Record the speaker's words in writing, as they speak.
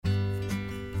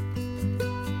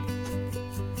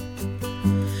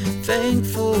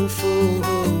thankful for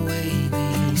her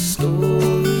wavy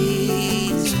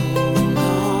stories. Hold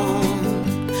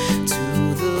on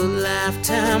to the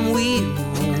lifetime we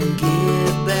won't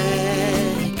get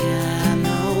back. I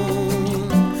know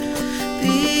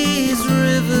these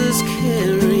rivers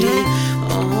carry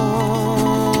on.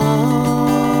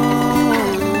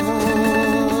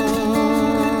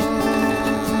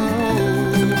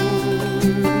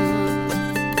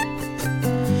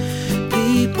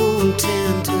 People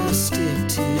tend to stick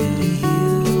to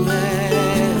you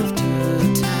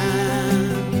after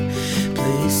time.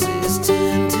 Places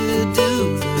tend to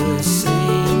do the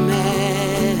same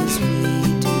as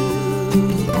we do.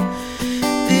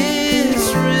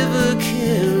 This river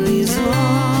carries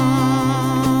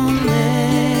on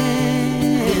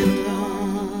and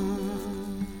on.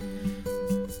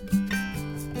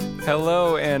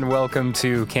 Hello and welcome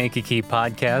to Kankakee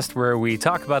Podcast, where we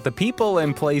talk about the people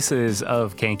and places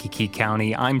of Kankakee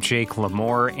County. I'm Jake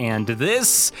Lamore, and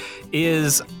this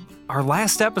is our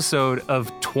last episode of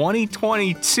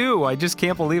 2022. I just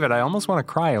can't believe it. I almost want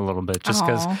to cry a little bit just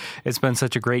because it's been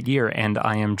such a great year, and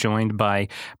I am joined by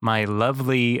my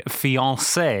lovely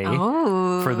fiancé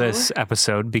for this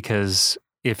episode, because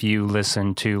if you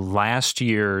listen to last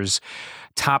year's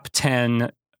top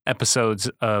 10 episodes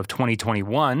of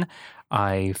 2021,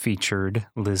 I featured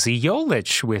Lizzie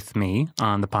Yolich with me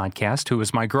on the podcast, who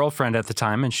was my girlfriend at the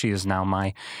time, and she is now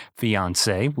my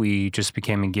fiance. We just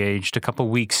became engaged a couple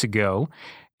weeks ago,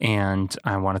 and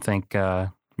I want to thank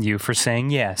you for saying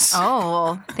yes.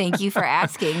 Oh, thank you for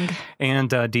asking.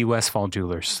 And D. Westfall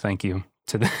Jewelers, thank you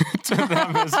to them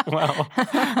as well.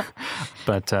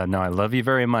 But no, I love you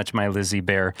very much, my Lizzie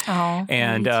Bear. Oh,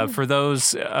 and for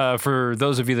those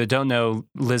of you that don't know,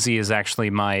 Lizzie is actually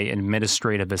my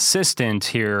administrative assistant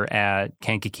here at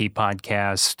Kankakee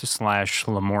Podcast /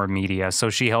 Lamore Media. So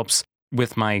she helps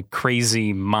with my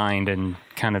crazy mind and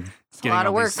kind of getting a lot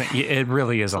of work. It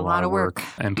really is a lot of work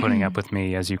and putting up with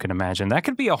me, as you can imagine. That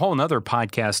could be a whole nother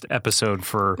podcast episode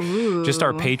for just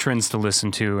our patrons to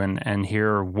listen to and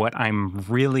hear what I'm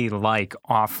really like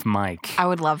off mic. I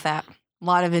would love that. A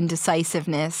lot of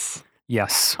indecisiveness.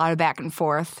 Yes. A lot of back and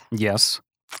forth. Yes.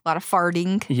 A lot of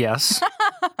farting. Yes.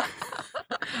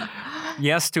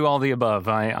 Yes to all the above.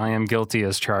 I am guilty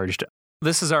as charged.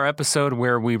 This is our episode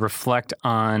where we reflect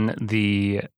on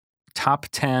the top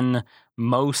 10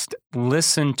 most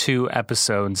listened to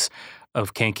episodes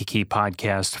of Kankakee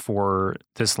Podcast for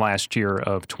this last year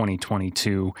of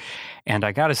 2022. And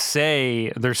I got to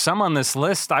say, there's some on this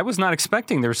list I was not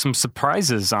expecting. There's some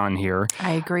surprises on here.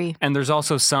 I agree. And there's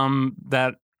also some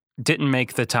that didn't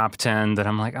make the top 10 that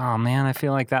I'm like, oh man, I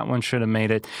feel like that one should have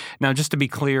made it. Now, just to be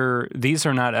clear, these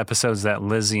are not episodes that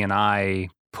Lizzie and I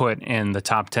put in the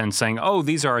top 10 saying, oh,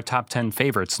 these are our top 10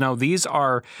 favorites. No, these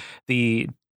are the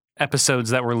episodes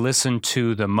that were listened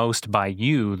to the most by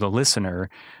you, the listener,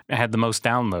 had the most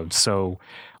downloads. So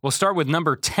we'll start with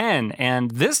number 10.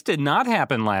 And this did not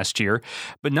happen last year,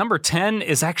 but number 10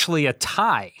 is actually a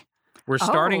tie. We're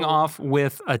starting off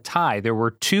with a tie. There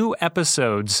were 2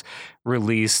 episodes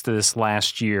released this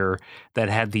last year that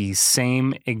had the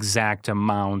same exact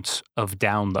amount of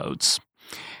downloads.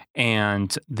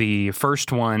 And the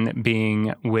first one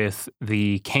being with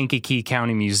the Kankakee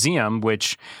County Museum,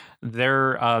 which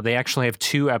they actually have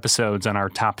 2 episodes on our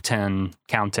top 10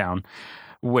 countdown,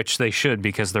 which they should,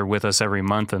 because they're with us every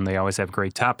month and they always have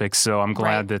great topics. So I'm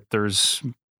glad that there's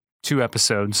 2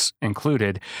 episodes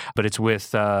included, but it's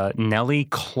with Nellie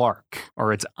Clark,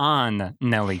 or it's on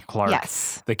Nellie Clark,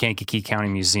 yes, the Kankakee County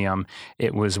Museum.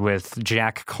 It was with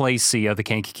Jack Clacy of the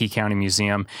Kankakee County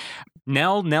Museum.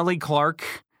 Nellie Clark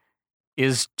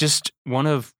is just one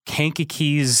of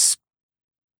Kankakee's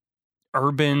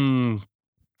urban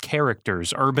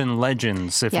characters, urban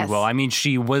legends, if you will. I mean,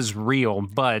 she was real,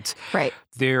 but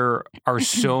there are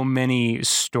so many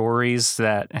stories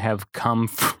that have come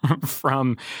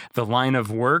from the line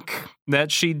of work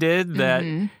that she did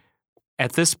that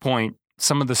at this point,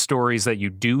 some of the stories that you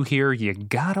do hear, you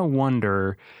gotta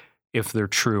wonder if they're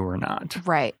true or not.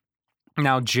 Right.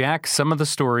 Now, Jack, some of the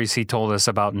stories he told us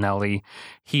about Nellie,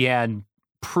 he had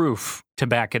proof to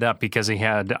back it up because he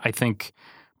had, I think,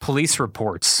 police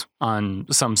reports on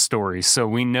some stories. So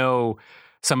we know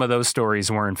some of those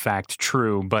stories were in fact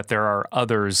true, but there are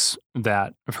others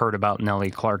that have heard about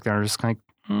Nellie Clark that are just like,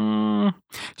 Do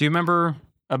you remember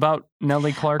about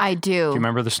Nellie Clark? I do. Do you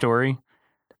remember the story?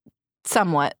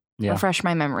 Somewhat. Yeah. Refresh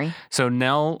my memory. So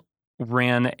Nell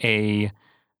ran a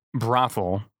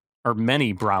brothel, or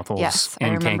many brothels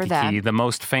in Kankakee. That. The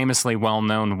most famously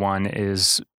well-known one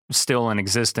is still in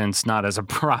existence, not as a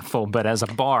brothel, but as a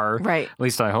bar. Right. At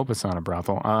least I hope it's not a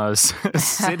brothel.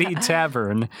 City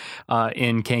Tavern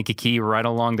in Kankakee, right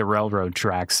along the railroad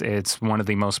tracks. It's one of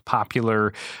the most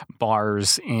popular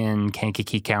bars in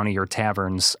Kankakee County, or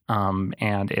taverns,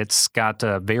 and it's got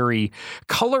a very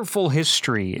colorful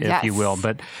history, if you will. Yes.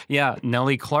 But yeah,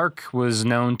 Nellie Clark was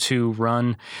known to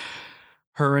run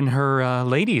her and her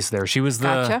ladies there. She was the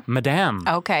Gotcha. madame.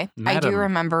 Okay. I Madam. do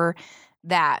remember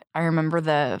that. I remember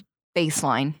the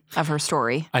baseline of her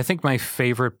story. I think one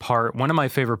of my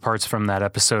favorite parts from that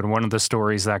episode, one of the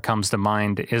stories that comes to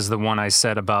mind is the one I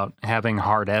said about having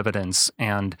hard evidence.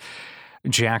 And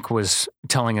Jack was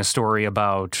telling a story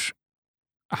about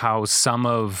how some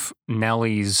of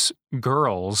Nellie's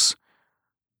girls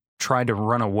tried to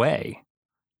run away,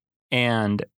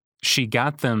 and she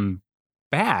got them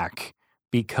back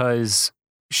because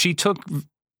she took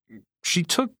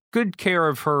good care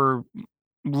of her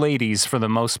ladies for the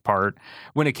most part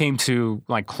when it came to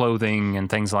like clothing and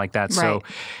things like that. So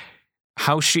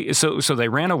so they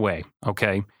ran away,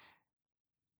 okay?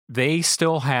 They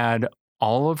still had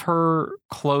all of her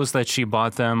clothes that she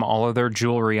bought them, all of their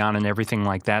jewelry on and everything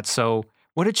like that. So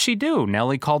what did she do?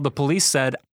 Nellie called the police,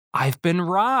 said, "I've been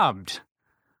robbed.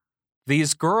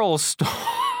 These girls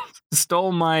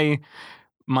stole my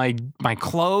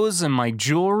clothes and my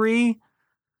jewelry."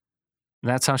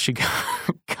 That's how she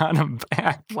got them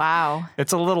back. Wow.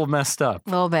 It's a little messed up. A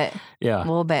little bit. Yeah. A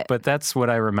little bit. But that's what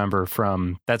I remember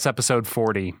that's episode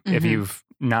 40, if Mhm. you've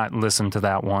not listened to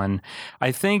that one.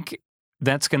 I think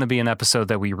that's going to be an episode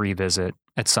that we revisit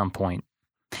at some point,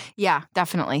 Yeah,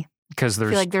 definitely. because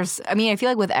I feel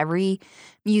like with every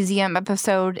museum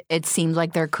episode, it seems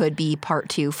like there could be part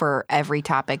 2 for every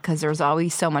topic because there's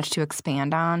always so much to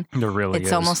expand on. there really It's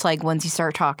is. almost like once you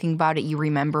start talking about it, you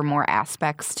remember more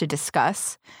aspects to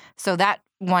discuss. So that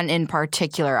one in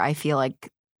particular, I feel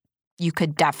like you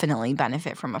could definitely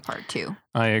benefit from a part 2.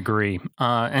 I agree.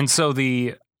 And so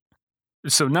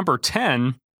number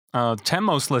 10, 10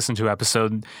 most listened to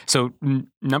episode. So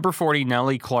number 40,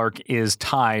 Nellie Clark, is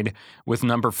tied with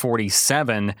number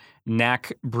 47,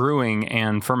 Knack Brewing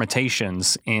and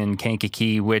Fermentations in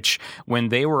Kankakee, which when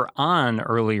they were on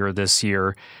earlier this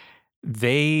year,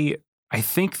 I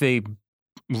think they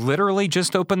literally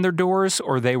just opened their doors,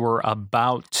 or they were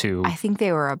about to. I think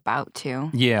they were about to,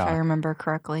 if I Yeah. remember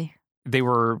correctly. They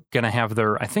were going to have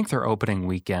their opening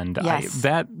weekend. Yes.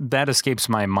 That escapes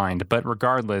my mind. But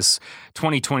regardless,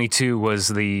 2022 was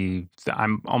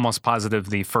I'm almost positive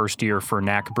the first year for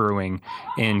Knack Brewing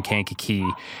in Kankakee.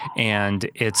 And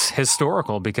it's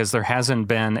historical because there hasn't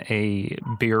been a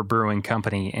beer brewing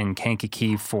company in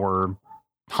Kankakee for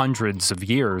hundreds of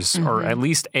years, or Mhm. at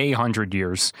least 100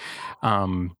 years.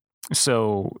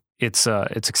 So it's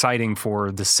exciting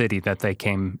for the city that they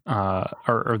came,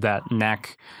 or that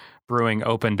Knack Brewing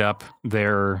opened up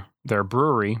their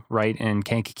brewery right in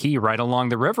Kankakee, right along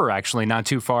the river, actually, not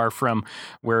too far from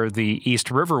where the East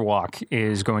River Walk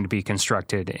is going to be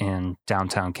constructed in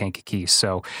downtown Kankakee.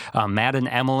 So Matt and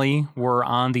Emily were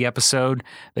on the episode.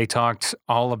 They talked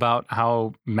all about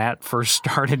how Matt first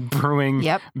started brewing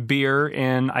Yep. beer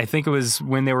I think it was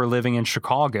when they were living in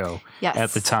Chicago. Yes.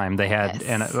 At the time. They had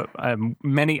Yes.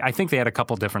 I think they had a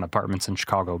couple different apartments in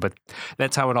Chicago, but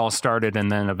that's how it all started.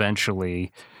 And then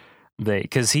eventually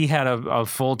because he had a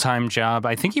full-time job.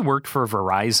 I think he worked for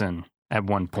Verizon at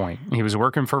one point. He was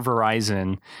working for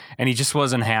Verizon and he just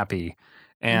wasn't happy.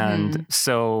 And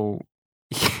so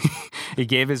he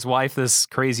gave his wife this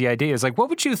crazy idea. It's like, what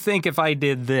would you think if I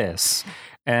did this?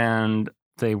 And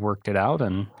they worked it out.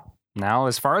 And now,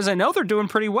 as far as I know, they're doing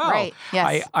pretty well. Right.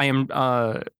 Yes. I am.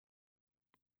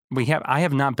 I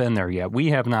have not been there yet. We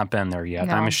have not been there yet.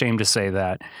 No. I'm ashamed to say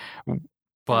that.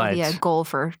 But That'll be a goal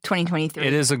for 2023.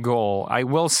 it is a goal. I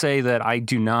will say that I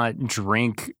do not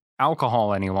drink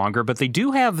alcohol any longer, but they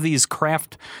do have these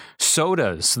craft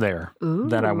sodas there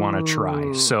that I want to try.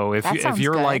 Ooh, So if that sounds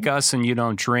you're good. like us and you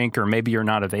don't drink, or maybe you're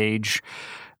not of age,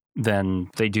 then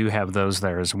they do have those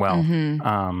there as well.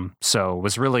 Mhm. So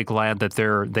was really glad that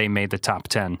they made the top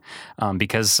 10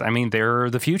 because I mean they're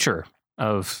the future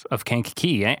of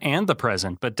Kankakee and the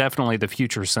present, but definitely the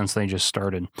future since they just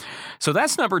started. So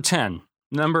that's number 10.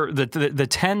 The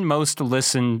 10th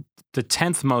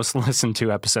most listened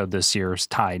to episode this year is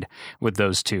tied with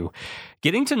those two.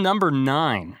 Getting to number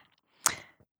 9,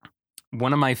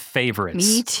 one of my favorites.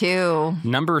 Me too.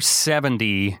 Number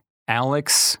 70,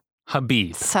 Alex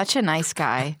Habib. Such a nice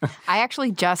guy. I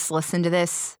actually just listened to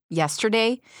this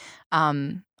yesterday.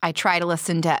 I try to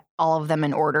listen to all of them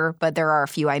in order, but there are a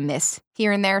few I miss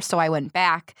here and there. So I went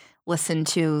back, listened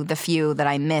to the few that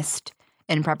I missed,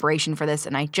 in preparation for this,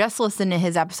 and I just listened to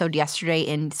his episode yesterday,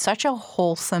 and such a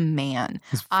wholesome man.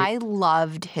 I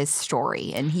loved his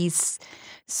story, and he's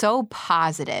so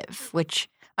positive, which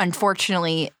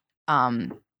unfortunately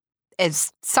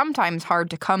is sometimes hard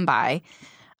to come by.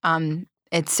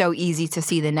 It's so easy to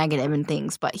see the negative in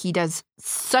things, but he does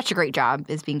such a great job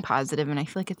as being positive, and I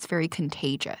feel like it's very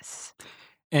contagious.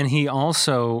 And he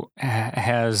also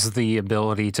has the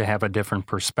ability to have a different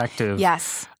perspective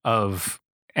Yes. of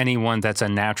anyone that's a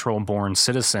natural-born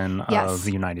citizen Yes. of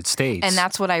the United States. And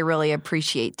that's what I really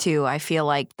appreciate, too. I feel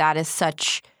like that is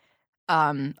such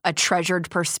a treasured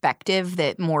perspective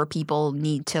that more people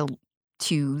need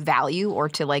to value or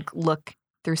to, like, look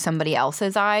through somebody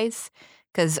else's eyes.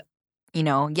 Because, you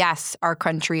know, yes, our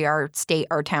country, our state,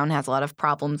 our town has a lot of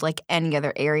problems like any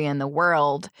other area in the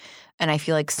world. And I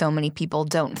feel like so many people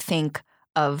don't think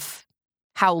of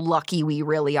how lucky we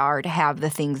really are to have the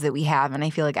things that we have. And I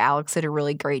feel like Alex did a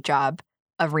really great job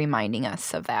of reminding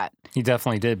us of that. He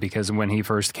definitely did, because when he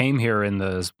first came here in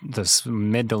the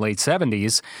mid to late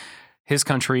 70s, his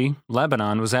country,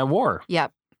 Lebanon, was at war.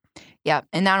 Yep.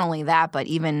 And not only that, but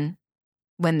even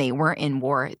when they weren't in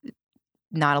war,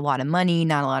 not a lot of money,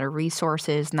 not a lot of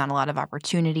resources, not a lot of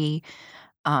opportunity.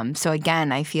 So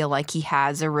again, I feel like he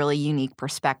has a really unique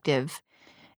perspective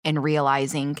in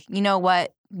realizing, you know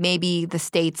what, maybe the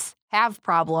states have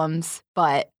problems,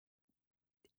 but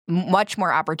much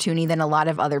more opportunity than a lot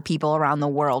of other people around the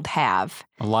world have.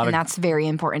 And that's very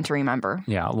important to remember.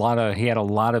 Yeah, he had a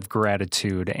lot of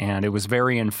gratitude, and it was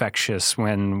very infectious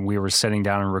when we were sitting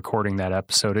down and recording that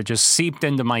episode. It just seeped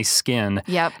into my skin.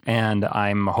 Yep. And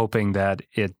I'm hoping that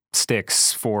it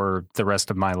sticks for the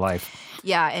rest of my life.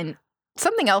 Yeah, and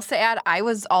something else to add, I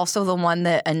was also the one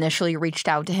that initially reached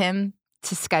out to him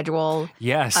to schedule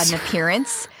an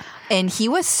appearance. And he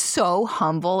was so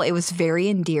humble. It was very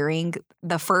endearing.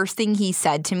 The first thing he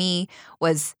said to me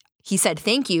was, he said,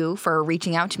 "Thank you for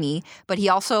reaching out to me." But he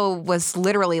also was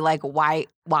literally like, why?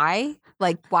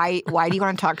 Like, why do you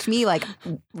want to talk to me? Like,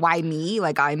 why me?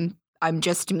 Like, I'm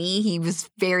just me. He was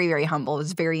very, very humble. It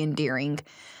was very endearing.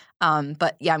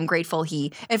 But yeah, I'm grateful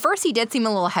at first he did seem a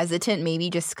little hesitant, maybe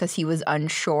just because he was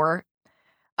unsure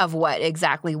of what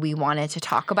exactly we wanted to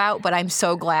talk about. But I'm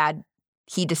so glad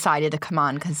he decided to come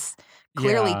on, because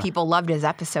clearly people loved his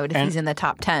episode if he's in the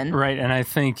top 10. Right, and I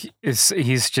think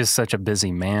he's just such a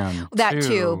busy man. That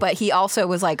too, but he also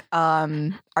was like,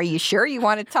 are you sure you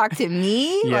want to talk to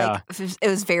me? Yeah. Like, it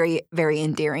was very, very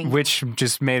endearing. Which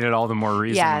just made it all the more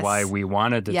reason why we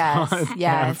wanted to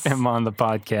have him on the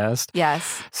podcast.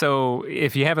 Yes. So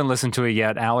if you haven't listened to it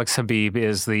yet, Alex Habib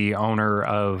is the owner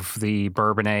of the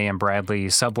Bourbonnais and Bradley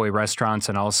Subway restaurants,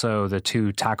 and also the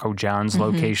 2 Taco John's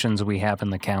locations we have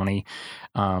in the county.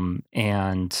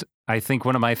 And I think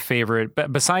one of my favorite,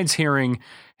 besides hearing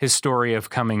his story of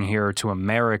coming here to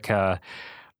America,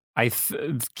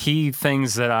 key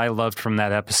things that I loved from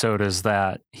that episode is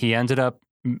that he ended up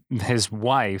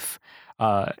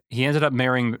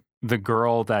marrying the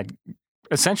girl that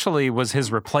essentially was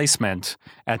his replacement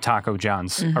at Taco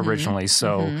John's originally.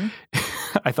 So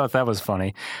I thought that was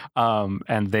funny.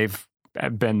 And they've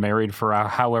been married for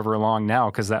however long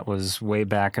now, because that was way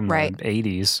back in the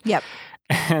 80s. Yep.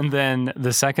 And then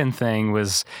the second thing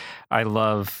is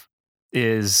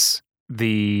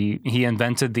he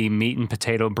invented the meat and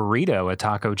potato burrito at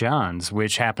Taco John's,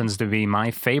 which happens to be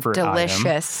my favorite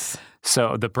Delicious. item.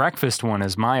 So the breakfast one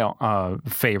is my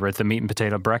favorite, the meat and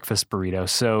potato breakfast burrito.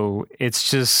 So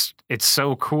it's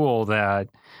so cool that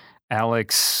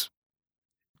Alex,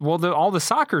 all the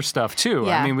soccer stuff too.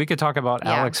 Yeah. I mean, we could talk about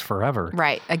Alex forever.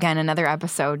 Right. Again, another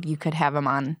episode you could have him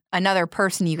on. Another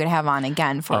person you could have on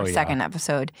again for a second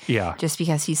episode. Yeah. Just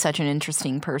because he's such an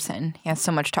interesting person. He has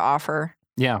so much to offer.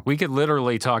 Yeah. We could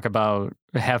literally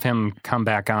have him come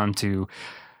back on to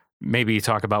maybe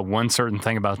talk about one certain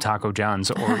thing about Taco John's,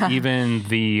 or even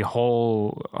the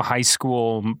whole high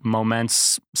school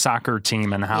Moments soccer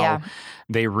team and how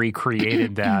they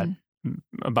recreated that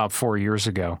about 4 years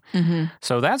ago.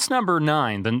 So that's number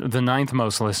 9, the 9th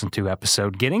most listened to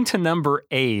episode. Getting to number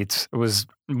 8 was,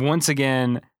 once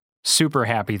again, super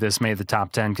happy this made the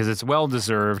top 10 because it's well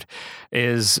deserved,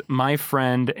 is my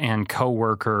friend and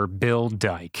coworker Bill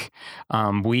Dyke.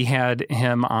 We had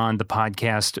him on the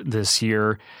podcast this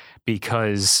year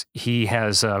because he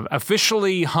has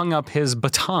officially hung up his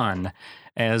baton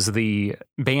as the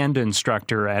band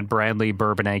instructor at Bradley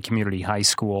Bourbonnais Community High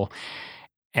School.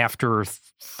 After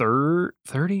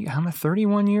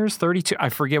 31 years, 32, I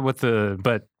forget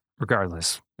but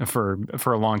regardless, for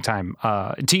a long time,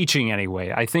 teaching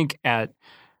anyway. I think at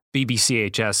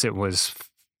BBCHS it was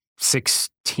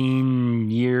 16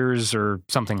 years or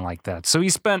something like that. So he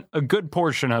spent a good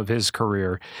portion of his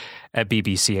career at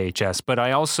BBCHS. But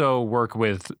I also work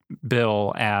with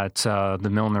Bill at the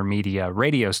Milner Media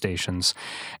radio stations.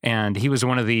 And he was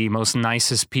one of the most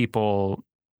nicest people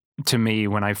to me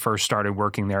when I first started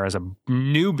working there as a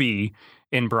newbie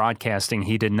in broadcasting.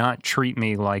 He did not treat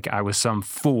me like I was some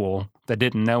fool that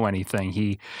didn't know anything.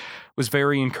 He was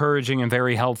very encouraging and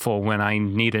very helpful when I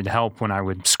needed help when I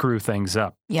would screw things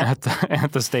up at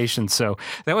the station. So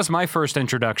that was my first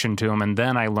introduction to him. And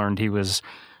then I learned he was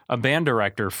a band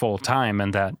director full time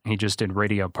and that he just did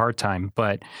radio part time.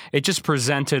 But it just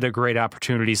presented a great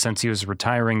opportunity since he was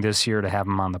retiring this year to have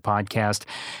him on the podcast.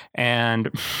 And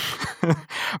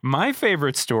my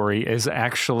favorite story is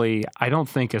actually, I don't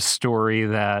think, a story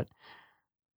that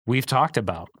we've talked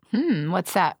about.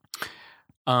 What's that?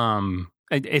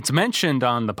 It's mentioned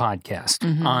on the podcast.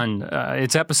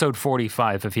 It's episode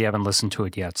 45 if you haven't listened to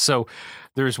it yet. So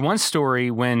there's one story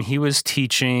when he was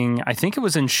teaching, I think it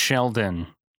was in Sheldon,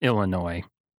 Illinois.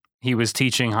 He was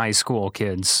teaching high school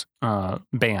kids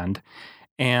band,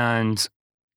 and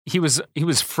he was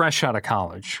fresh out of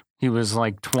college. He was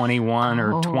like 21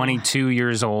 or 22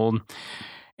 years old,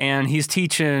 and he's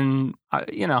teaching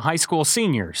high school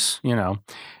seniors,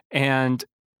 and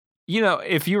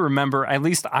if you remember, at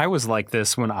least I was like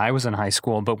this when I was in high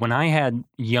school, but when I had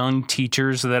young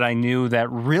teachers that I knew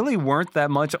that really weren't that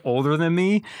much older than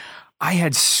me, I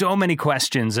had so many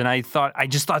questions, and I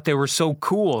just thought they were so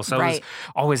cool. So I was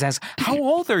always asked, "How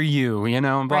old are you?"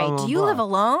 Blah, blah, Do you live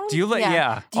alone? Do you live?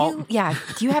 Yeah. Do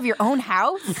you have your own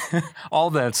house? All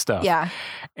that stuff. Yeah.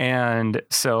 And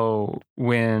so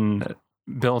when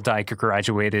Bill Dyke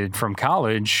graduated from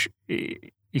college,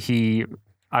 he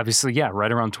obviously,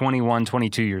 right around 21,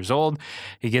 22 years old,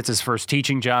 he gets his first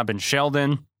teaching job in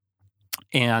Sheldon,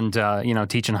 and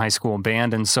teaching high school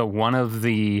band. And so one of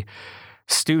the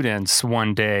students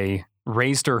one day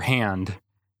raised her hand,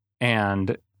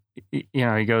 and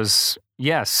he goes,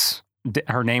 "Yes."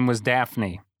 Her name was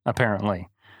Daphne, apparently.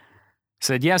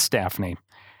 Said, "Yes, Daphne."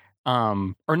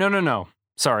 Or no.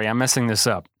 Sorry, I'm messing this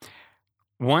up.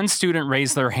 One student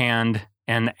raised their hand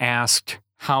and asked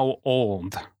how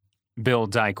old Bill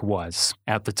Dyke was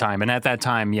at the time. And at that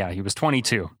time, he was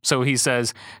 22. So he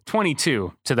says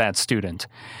 22 to that student.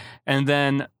 And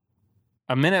then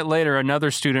a minute later,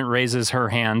 another student raises her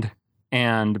hand,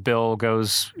 and Bill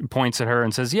points at her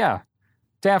and says, "Yeah,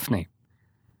 Daphne."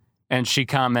 And she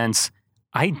comments,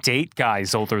 "I date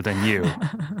guys older than you."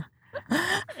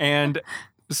 And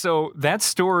so that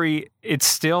story, it's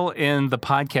still in the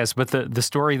podcast, but the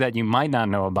story that you might not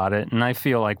know about it, and I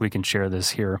feel like we can share this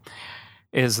here,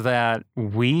 is that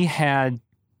I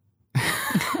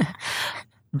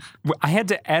had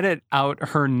to edit out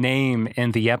her name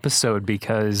in the episode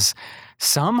because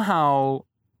somehow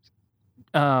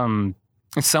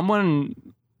someone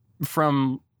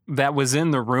from that was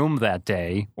in the room that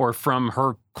day, or from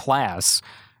her class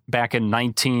back in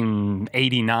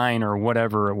 1989 or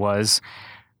whatever it was,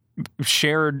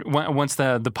 shared, once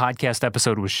the podcast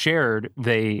episode was shared,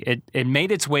 it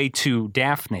made its way to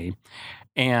Daphne,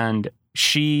 and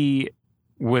she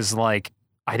was like,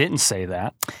 "I didn't say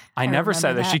that. I never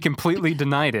said that." She completely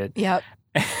denied it. Yep.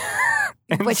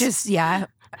 Which is,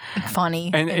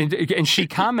 funny. And she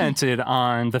commented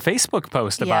on the Facebook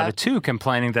post about it too,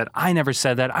 complaining that I never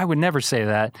said that. I would never say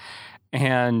that.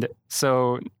 And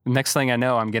so next thing I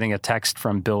know, I'm getting a text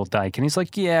from Bill Dyke, and he's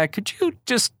like, "Yeah, could you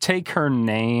just take her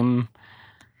name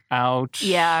out?"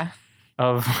 Yeah.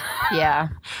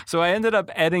 So I ended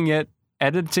up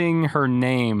editing her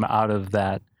name out of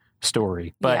that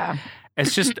story. But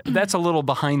it's just, that's a little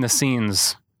behind the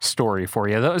scenes story for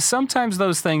you. Sometimes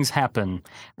those things happen,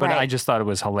 but I just thought it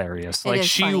was hilarious. Like,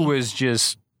 she was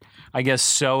just, I guess,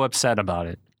 so upset about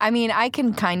it. I mean, I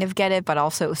can kind of get it, but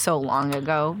also so long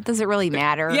ago. Does it really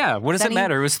matter? Yeah, what does it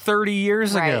matter? It was 30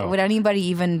 years ago. Would anybody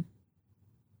even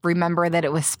remember that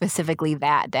it was specifically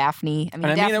that, Daphne? I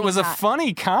mean, it was a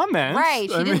funny comment. Right.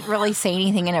 She didn't really say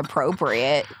anything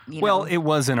inappropriate. Well, it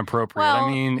was inappropriate. Well,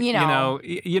 I mean, you know how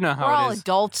it is. We're all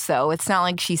adults, though. It's not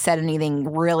like she said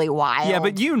anything really wild. Yeah,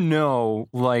 but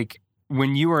like,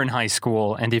 when you were in high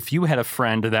school, and if you had a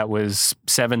friend that was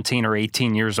 17 or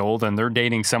 18 years old and they're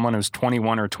dating someone who's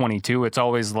 21 or 22, it's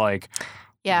always like,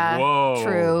 yeah, whoa.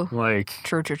 True. Like,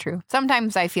 true.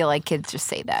 Sometimes I feel like kids just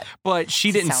say that. But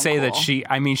she didn't say cool. that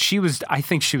I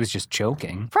think she was just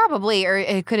joking. Probably, or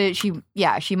it could have,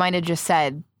 she might have just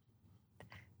said,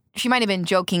 she might have been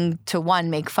joking to, one,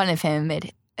 make fun of him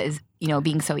as,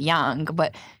 being so young,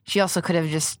 but she also could have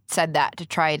just said that to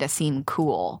try to seem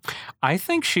cool. I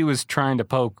think she was trying to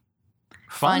poke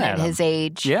fun at his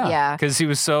age. Yeah. Because he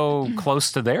was so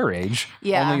close to their age.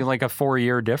 Yeah. Only like a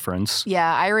 4-year difference.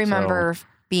 Yeah. I remember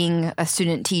being a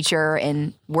student teacher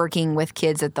and working with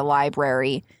kids at the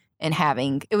library and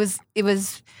having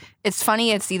it's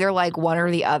funny. It's either like one or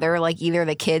the other. Like either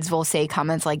the kids will say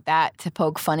comments like that to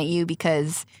poke fun at you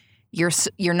because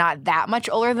you're not that much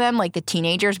older than them, like the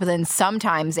teenagers, but then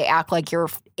sometimes they act like you're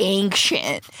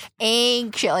ancient.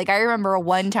 Like I remember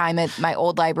one time at my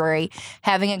old library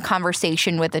having a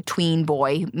conversation with a tween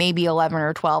boy, maybe 11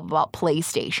 or 12, about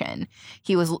PlayStation.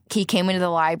 He came into the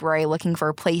library looking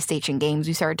for PlayStation games.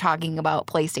 We started talking about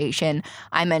PlayStation.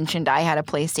 I mentioned I had a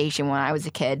PlayStation when I was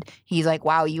a kid. He's like,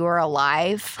 "Wow, you were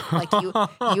alive? Like you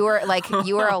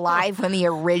were alive when the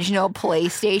original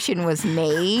PlayStation was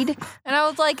made?" And I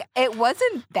was like, it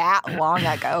wasn't that long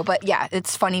ago, but yeah,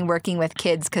 it's funny working with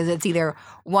kids because it's either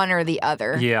one or the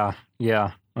other. Yeah.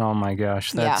 Oh my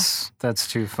gosh, that's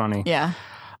too funny. Yeah.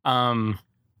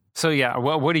 So yeah,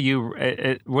 what do you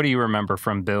remember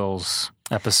from Bill's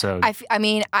episode?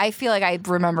 I feel like I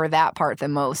remember that part the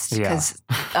most because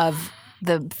of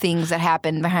the things that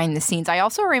happened behind the scenes. I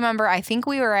also remember. I think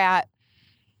we were at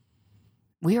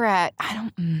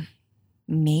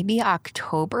maybe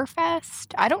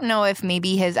Oktoberfest. I don't know if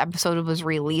maybe his episode was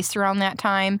released around that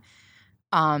time.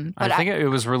 But I think it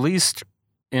was released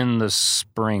in the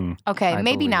spring. Okay,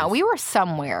 maybe not. We were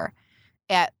somewhere.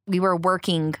 We were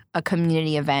working a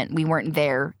community event. We weren't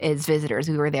there as visitors.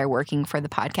 We were there working for the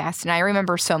podcast. And I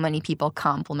remember so many people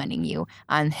complimenting you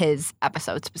on his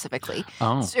episode specifically.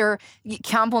 Oh. Or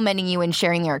complimenting you and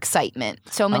sharing their excitement.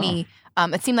 So many,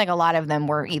 it seemed like a lot of them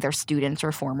were either students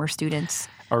or former students.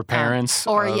 Or parents.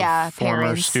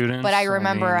 Parents. Students. But I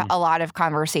remember a lot of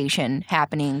conversation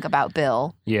happening about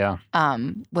Bill. Yeah.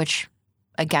 Which,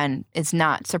 again, is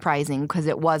not surprising because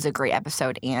it was a great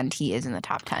episode and he is in the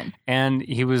top 10. And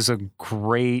he was a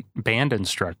great band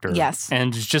instructor. Yes.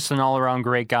 And just an all-around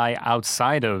great guy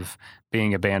outside of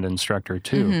being a band instructor,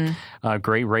 too. Mm-hmm.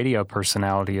 Great radio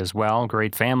personality as well.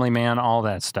 Great family man, all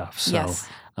that stuff. So, yes.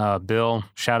 Bill,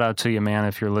 shout out to you, man,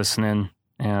 if you're listening.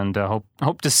 And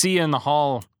hope to see you in the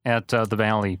hall at the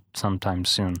Valley sometime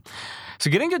soon. So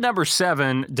getting to number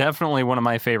 7, definitely one of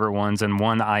my favorite ones and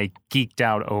one I geeked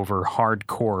out over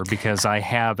hardcore because I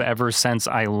have ever since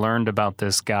I learned about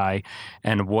this guy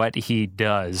and what he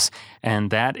does.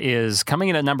 And that is, coming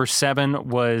in at number 7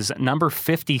 was number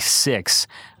 56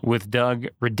 with Doug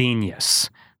Redenius,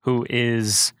 who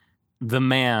is the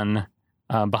man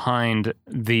behind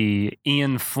the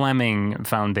Ian Fleming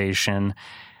Foundation,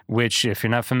 which, if you're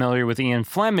not familiar with Ian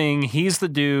Fleming, he's the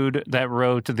dude that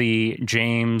wrote the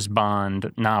James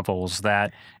Bond novels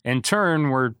that, in turn,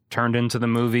 were turned into the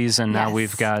movies, and now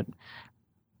we've got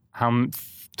I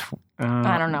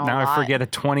don't know. Now I forget a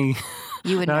 20.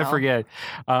 You would know. I forget.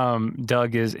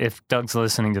 If Doug's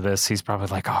listening to this, he's probably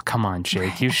like, "Oh, come on,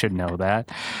 Jake, you should know that."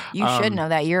 You should know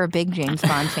that. You're a big James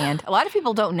Bond fan. A lot of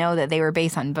people don't know that they were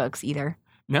based on books either.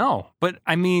 No, but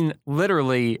I mean,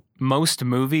 literally, most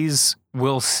movies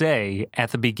will say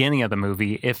at the beginning of the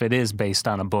movie if it is based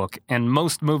on a book, and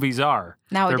most movies are.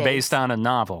 Nowadays. They're based on a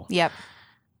novel. Yep.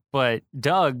 But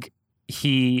Doug,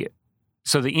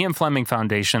 so the Ian Fleming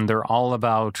Foundation, they're all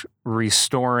about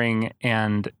restoring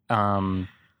and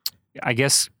I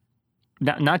guess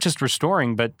not just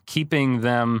restoring, but keeping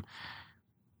them,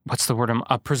 what's the word,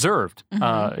 preserved.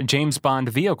 Mm-hmm. James Bond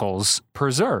vehicles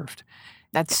preserved.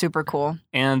 That's super cool.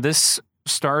 And this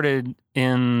started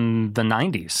in the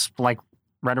 90s, like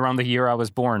right around the year I was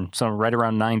born, so right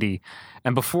around 90.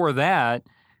 And before that,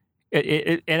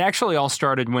 it actually all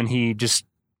started when he just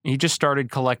started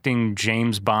collecting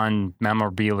James Bond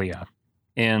memorabilia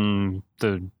in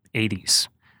the 80s.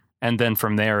 And then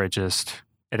from there, it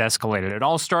escalated. It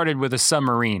all started with a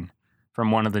submarine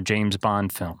from one of the James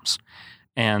Bond films.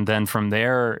 And then from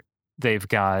there, they've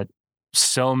got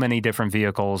so many different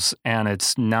vehicles, and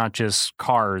it's not just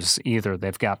cars either.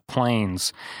 They've got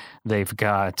planes. They've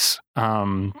got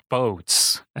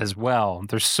boats as well.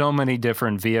 There's so many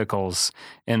different vehicles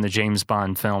in the James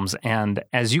Bond films. And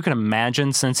as you can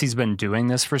imagine, since he's been doing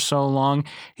this for so long,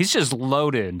 he's just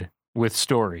loaded with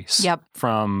stories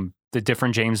from the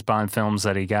different James Bond films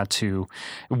that he got to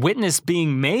witness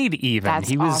being made even.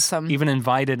 He was awesome. Even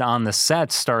invited on the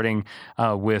set, starting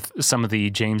with some of the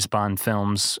James Bond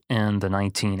films in the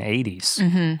 1980s.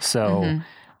 Mm-hmm. So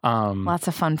lots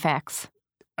of fun facts.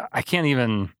 I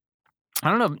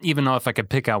don't even know if I could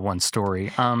pick out one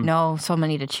story. No, so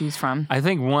many to choose from. I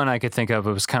think one I could think of,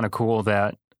 it was kind of cool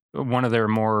that one of their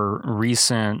more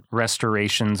recent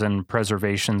restorations and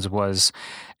preservations was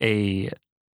a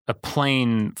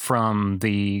plane from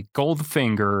the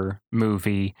Goldfinger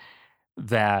movie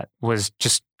that was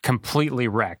just completely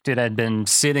wrecked. It had been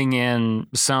sitting in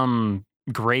some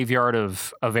graveyard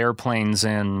of airplanes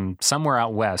in somewhere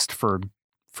out west for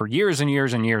years and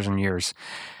years and years and years.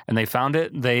 And they found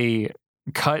it. They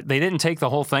didn't take the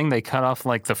whole thing. They cut off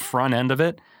like the front end of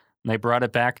it. And they brought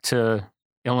it back to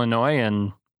Illinois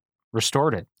and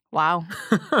restored it. Wow.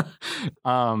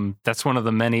 That's one of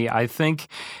the many. I think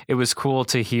it was cool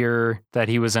to hear that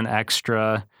he was an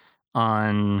extra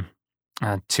on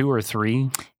 2 or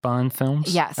 3 Bond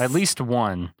films. Yes. At least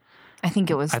one. I think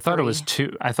it was 3. Thought it was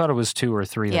 2. I thought it was 2 or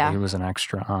 3 that he was an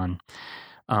extra on.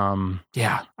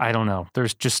 I don't know.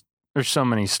 There's so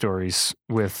many stories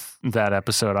with that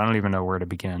episode. I don't even know where to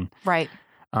begin. Right.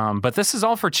 But this is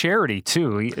all for charity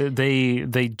too.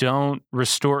 They don't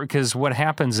restore, because what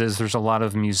happens is there's a lot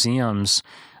of museums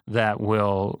that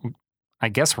will, I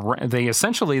guess,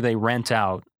 they rent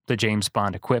out the James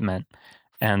Bond equipment,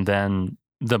 and then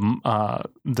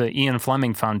the Ian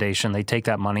Fleming Foundation, they take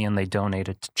that money and they donate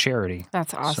it to charity.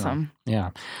 That's awesome. So,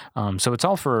 yeah. So it's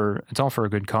all for a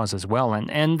good cause as well,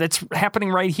 and that's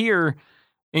happening right here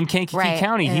in Kankakee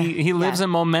County. He lives in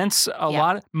Momence.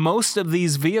 Most of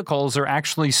these vehicles are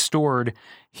actually stored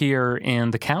here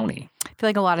in the county. I feel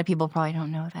like a lot of people probably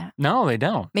don't know that. No, they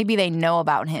don't. Maybe they know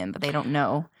about him, but they don't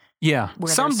know. Yeah,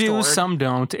 some do, some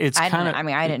don't. It's kind of. I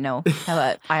mean, I didn't know,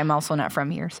 but I'm also not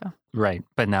from here, so. Right,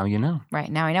 but now you know.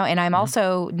 Right, now I know. And I'm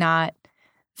also not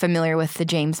familiar with the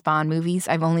James Bond movies.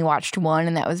 I've only watched one,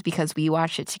 and that was because we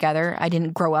watched it together. I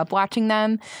didn't grow up watching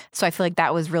them, so I feel like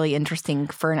that was really interesting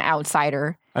for an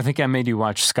outsider. I think I made you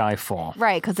watch Skyfall.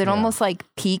 Right, because it almost like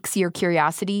piques your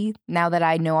curiosity now that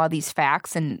I know all these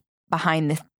facts, and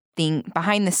behind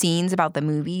the scenes about the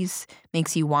movies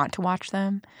makes you want to watch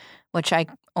them, which I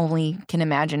only can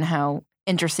imagine how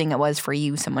interesting it was for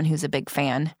you, someone who's a big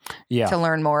fan, to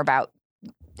learn more about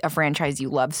a franchise you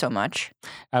love so much.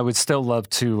 I would still love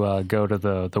to go to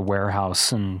the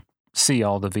warehouse and see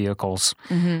all the vehicles.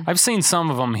 Mm-hmm. I've seen some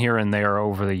of them here and there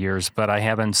over the years, but I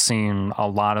haven't seen a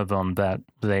lot of them that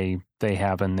they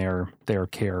have in their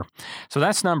care. So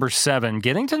that's number 7.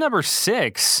 Getting to number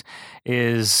 6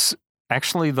 is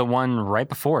actually the one right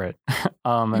before it.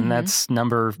 And that's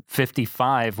number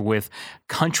 55 with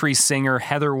country singer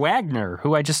Heather Wagner,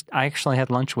 who I actually had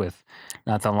lunch with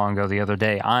not that long ago the other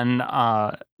day.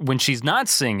 When she's not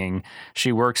singing,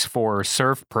 she works for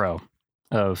Surf Pro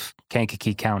of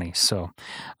Kankakee County. So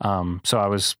I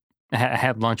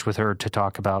had lunch with her to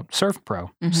talk about Surf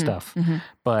Pro stuff. Mm-hmm.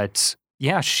 But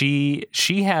yeah, she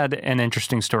had an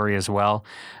interesting story as well.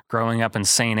 Growing up in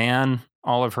St. Anne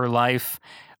all of her life,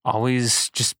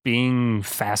 always just being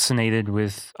fascinated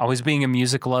with, always being a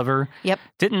music lover. Yep.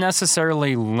 Didn't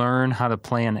necessarily learn how to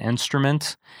play an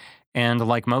instrument. And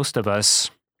like most of us,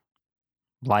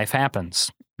 life happens.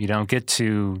 You don't get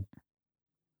to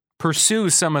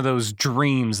pursue some of those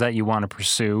dreams that you want to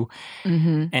pursue.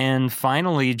 Mm-hmm. And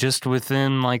finally, just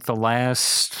within like the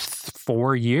last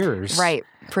 4 years. Right.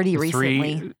 Pretty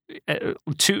recently.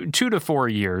 2 to 4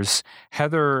 years,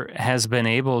 Heather has been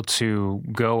able to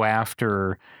go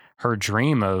after her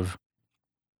dream of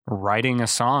writing a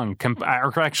song,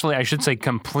 or actually I should say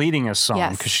completing a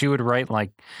song, because she would write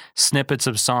like snippets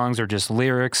of songs or just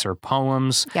lyrics or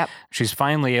poems. Yep. She's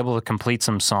finally able to complete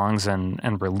some songs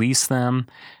and release them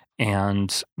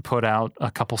and put out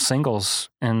a couple singles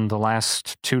in the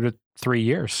last 2 to 3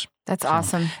 years. That's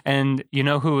awesome. And you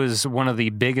know who is one of the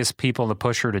biggest people to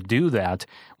push her to do that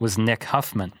was Nick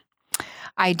Huffman.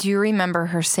 I do remember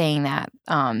her saying that.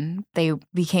 They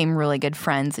became really good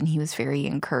friends, and he was very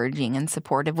encouraging and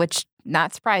supportive, which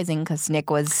not surprising because Nick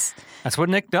was... That's what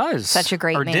Nick does. Such a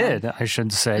great man. Or did, I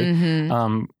should say.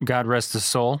 Mm-hmm. God rest his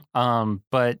soul.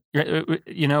 But,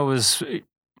 you know, it was...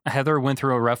 Heather went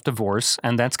through a rough divorce,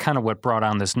 and that's kind of what brought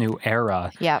on this new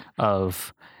era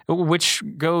of... Which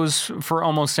goes for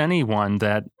almost anyone,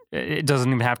 that it doesn't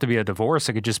even have to be a divorce.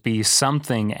 It could just be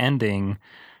something ending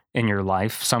in your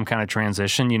life, some kind of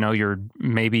transition. You know,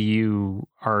 maybe you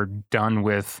are done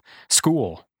with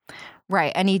school.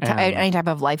 Right. Any type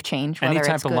of life change, whether any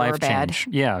type it's of good life or bad.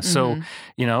 Change. Yeah. Mm-hmm. So,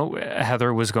 you know,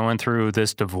 Heather was going through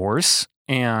this divorce,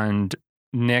 and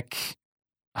Nick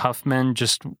Huffman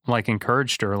just like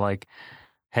encouraged her, like,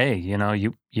 hey, you know,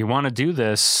 you want to do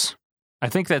this. I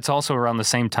think that's also around the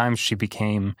same time she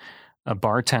became a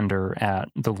bartender at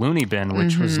the Looney Bin,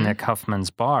 which was Nick Huffman's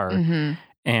bar. Mm-hmm.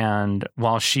 And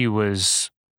while she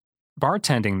was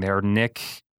bartending there,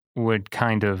 Nick would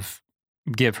kind of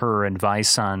give her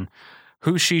advice on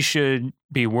who she should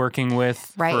be working with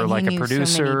for like a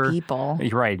producer. So many people.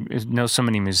 Right. Know so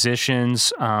many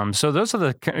musicians. So those are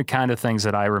the kind of things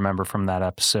that I remember from that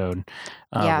episode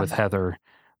with Heather.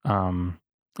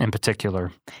 in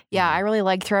particular. Yeah, I really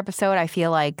liked her episode. I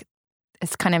feel like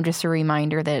it's kind of just a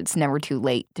reminder that it's never too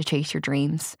late to chase your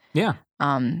dreams. Yeah.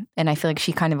 And I feel like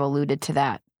she kind of alluded to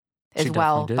that as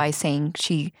well by saying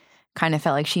she kind of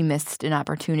felt like she missed an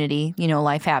opportunity.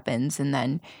 Life happens, and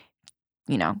then,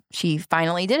 she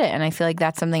finally did it. And I feel like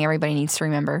that's something everybody needs to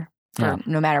remember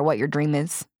no matter what your dream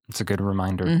is. It's a good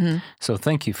reminder. So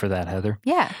thank you for that, Heather.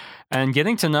 Yeah. And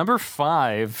getting to number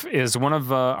 5 is one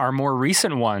of our more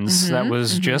recent ones that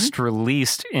was just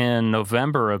released in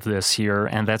November of this year,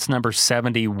 and that's number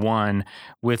 71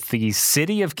 with the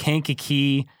City of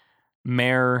Kankakee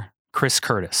Mayor Chris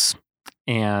Curtis.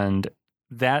 And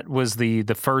that was the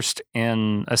first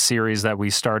in a series that we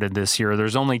started this year.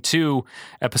 There's only 2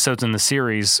 episodes in the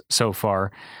series so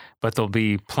far, but there'll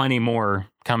be plenty more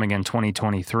coming in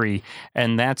 2023.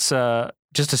 And that's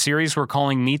just a series we're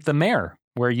calling Meet the Mayor,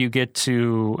 where you get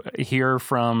to hear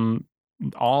from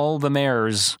all the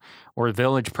mayors or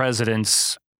village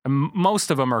presidents.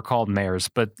 Most of them are called mayors,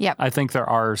 but I think there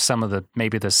are some of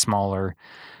maybe the smaller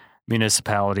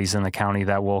municipalities in the county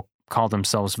that will call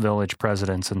themselves village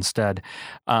presidents instead.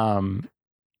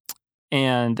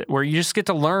 And where you just get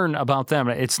to learn about them.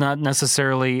 It's not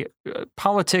necessarily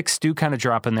politics do kind of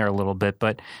drop in there a little bit,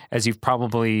 but as you've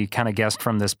probably kind of guessed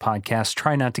from this podcast,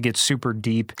 try not to get super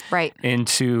deep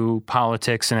into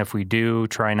politics. And if we do,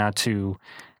 try not to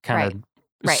kind of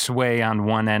sway on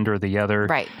one end or the other.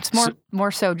 Right. It's more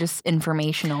so just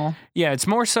informational. Yeah, it's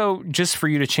more so just for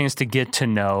you to chance to get to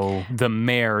know the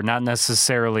mayor, not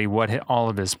necessarily what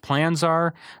all of his plans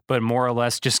are, but more or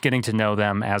less just getting to know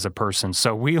them as a person.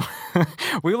 So we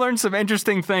learned some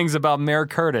interesting things about Mayor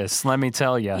Curtis, let me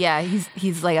tell you. Yeah,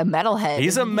 he's like a metalhead.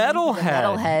 He's a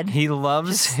metalhead. He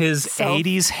loves just his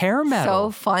 80s hair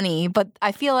metal. So funny, but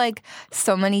I feel like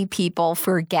so many people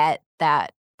forget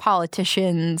that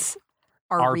politicians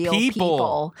are real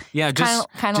people. Yeah,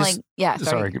 kind of like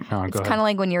sorry. No, it's kind of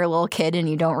like when you're a little kid and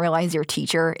you don't realize your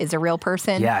teacher is a real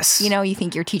person. Yes. You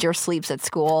think your teacher sleeps at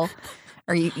school,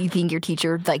 or you think your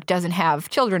teacher doesn't have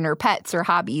children or pets or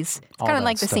hobbies. It's kind of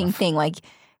like the same thing. Like,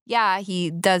 yeah,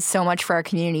 he does so much for our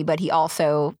community, but he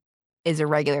also is a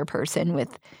regular person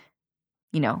with,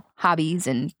 hobbies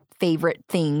and favorite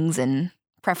things and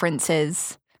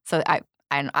preferences. So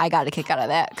I got a kick out of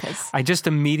that because I just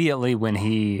immediately when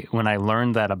I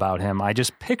learned that about him, I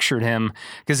just pictured him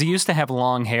because he used to have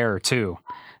long hair too,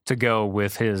 to go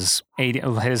with his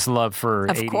love for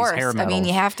 80s hair metal. I mean,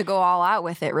 you have to go all out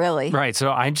with it, really. Right.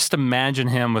 So I just imagine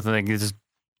him with like this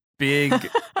big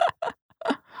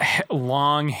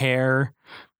long hair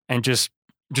and just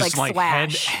like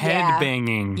head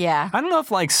banging. Yeah. I don't know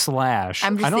if like Slash.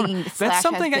 I'm just thinking Slash that's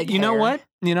something has big you know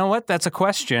hair. what? That's a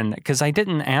question because I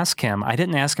didn't ask him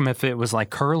if it was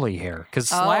like curly hair because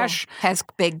Slash has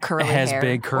big curly hair.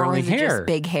 Or is it just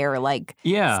big hair like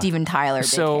Steven Tyler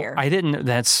big hair? I didn't.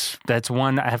 That's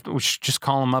one. We should just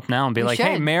call him up now and be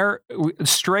hey, Mayor,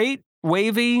 straight,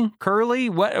 wavy, curly.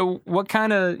 What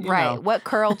kind of What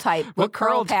curl type? What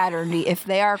curl pattern? If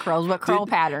they are curls, what curl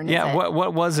pattern? Is it?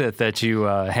 What was it that you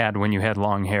had when you had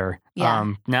long hair?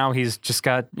 Yeah. Now he's just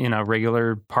got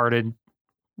regular parted.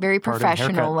 Very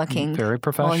professional looking. Very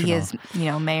professional. Well, he is,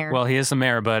 mayor. Well, he is the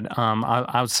mayor, but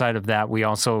outside of that, we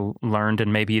also learned,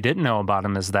 and maybe you didn't know about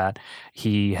him, is that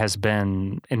he has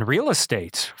been in real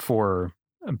estate for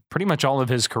pretty much all of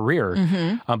his career.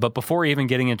 Mm-hmm. But before even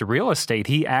getting into real estate,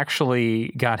 he actually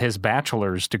got his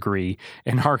bachelor's degree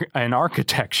in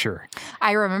architecture.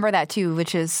 I remember that too,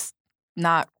 which is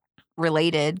not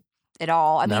related at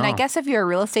all. I mean, I guess if you're a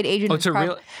real estate agent, it's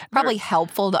probably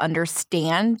helpful to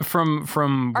understand. From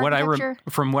what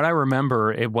I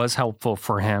remember, it was helpful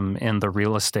for him in the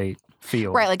real estate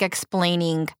field, right? Like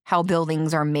explaining how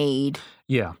buildings are made.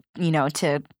 Yeah,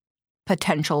 to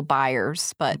potential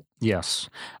buyers, but yes,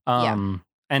 and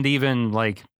even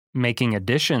like making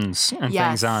additions and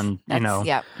things on,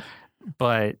 Yep.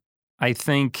 But I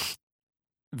think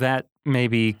that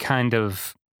maybe kind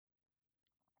of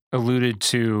alluded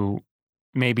to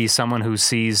maybe someone who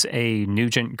sees a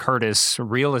Nugent Curtis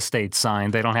real estate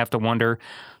sign, they don't have to wonder,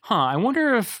 I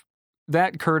wonder if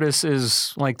that Curtis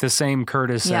is like the same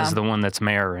Curtis as the one that's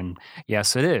mayor. And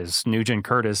yes, it is. Nugent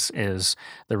Curtis is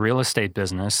the real estate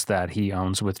business that he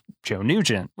owns with Joe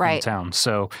Nugent in town.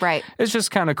 So it's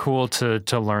just kind of cool to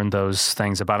learn those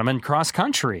things about him. And cross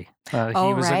country.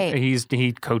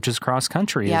 He coaches cross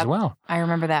country as well. I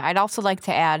remember that. I'd also like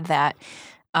to add that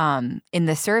in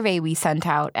the survey we sent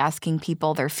out asking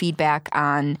people their feedback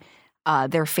on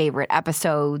their favorite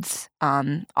episodes,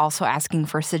 also asking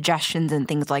for suggestions and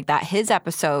things like that. His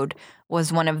episode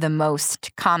was one of the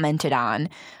most commented on.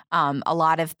 A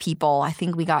lot of people, I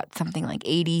think we got something like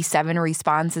 87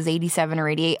 responses, 87 or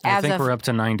 88. I think we're up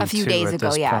to 92 a few days ago,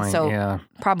 point. So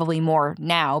probably more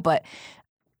now. But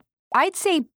I'd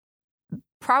say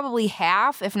probably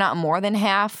half, if not more than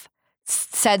half,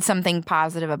 said something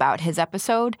positive about his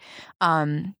episode,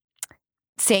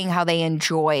 saying how they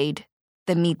enjoyed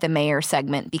the Meet the Mayor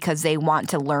segment because they want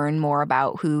to learn more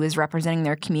about who is representing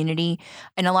their community.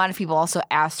 And a lot of people also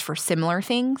asked for similar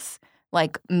things,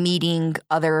 like meeting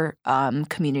other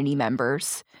community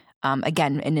members,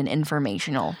 again, in an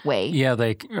informational way. Yeah,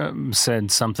 they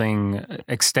said something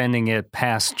extending it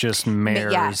past just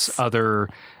mayors, other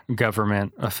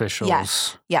government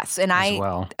officials. Yes. And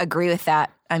I agree with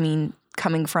that. I mean,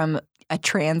 coming from a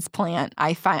transplant,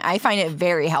 I find it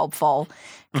very helpful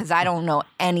because I don't know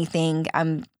anything.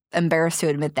 I'm embarrassed to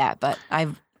admit that, but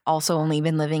I've also only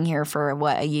been living here for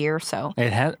a year. So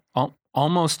it had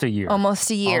almost a year. Almost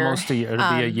a year. It'll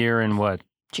be a year in what?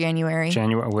 January,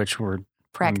 which we're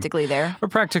practically there. We're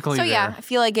practically there. So yeah, I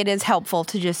feel like it is helpful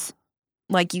to just,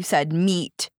 like you said,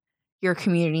 meet your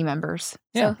community members.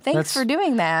 Yeah, so thanks for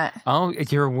doing that. Oh,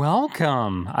 you're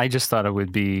welcome. I just thought it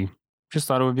would be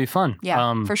fun.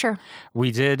 Yeah, for sure.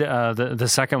 We did the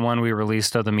second one we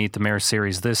released of the Meet the Mayor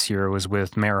series this year was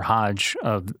with Mayor Hodge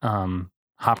of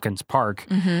Hopkins Park.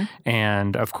 Mm-hmm.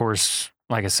 And of course,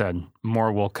 like I said,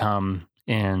 more will come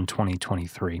in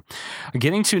 2023.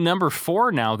 Getting to number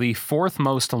 4 now, the 4th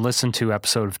most listened to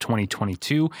episode of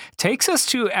 2022 takes us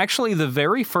to actually the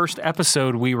very first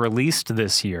episode we released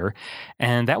this year.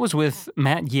 And that was with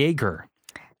Matt Yeager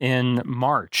in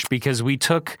March, because we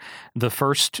took the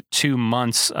first 2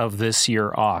 months of this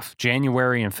year off.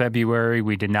 January and February,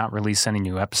 we did not release any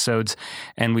new episodes,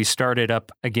 and we started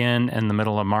up again in the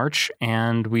middle of March,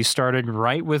 and we started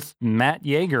right with Matt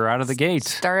Yeager out of the gate.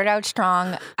 Started out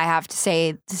strong. I have to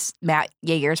say, Matt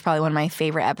Yeager is probably one of my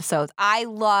favorite episodes. I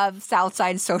love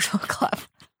Southside Social Club.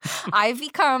 I've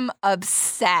become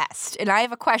obsessed. And I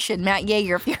have a question, Matt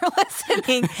Yeager, if you're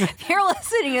listening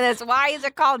to this, why is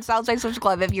it called Southside Social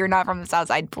Club if you're not from the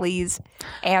Southside? Please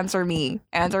answer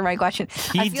my question.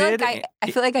 I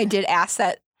feel like I did ask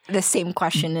the same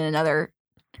question in another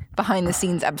behind the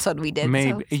scenes episode we did.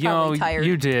 Maybe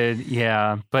you did,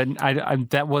 yeah, but I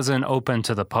that wasn't open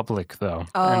to the public though.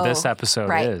 And this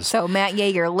episode is. So Matt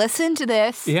Yeager, listen to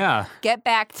this. Yeah, get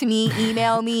back to me,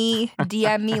 email me,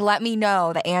 DM me, let me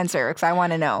know the answer because I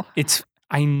want to know.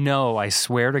 I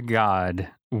swear to God,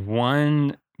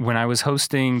 when I was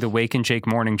hosting the Wake and Jake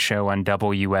morning show on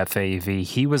WFAV,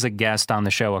 he was a guest on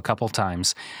the show a couple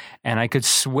times, and I could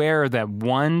swear that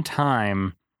one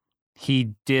time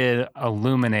he did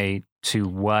illuminate to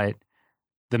what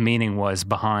the meaning was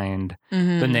behind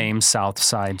the name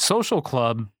Southside Social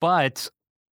Club, but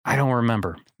I don't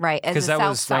remember. Right, because that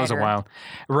was a while.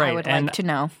 Right, I would like to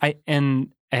know. I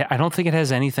don't think it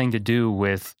has anything to do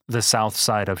with the South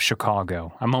Side of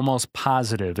Chicago. I'm almost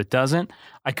positive it doesn't.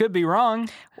 I could be wrong,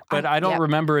 but I don't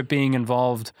remember it being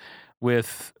involved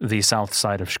with the South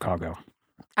Side of Chicago.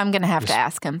 I'm going to have to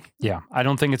ask him. Yeah. I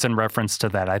don't think it's in reference to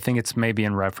that. I think it's maybe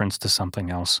in reference to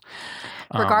something else.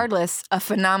 Regardless, a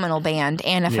phenomenal band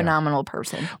and a phenomenal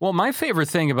person. Well, my favorite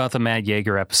thing about the Matt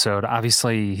Yeager episode,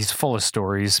 obviously he's full of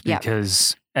stories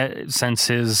because since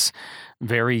his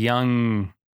very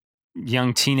young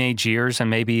teenage years and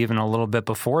maybe even a little bit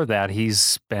before that,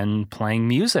 he's been playing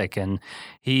music. And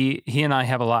he and I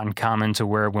have a lot in common to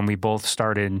where when we both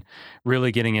started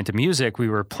really getting into music, we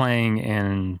were playing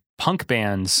in punk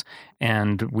bands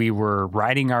and we were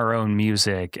writing our own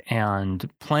music and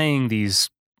playing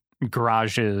these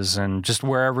garages and just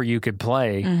wherever you could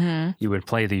play, you would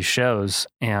play these shows.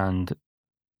 And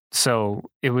so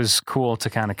it was cool to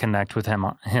kind of connect with him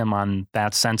on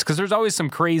that sense, because there's always some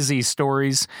crazy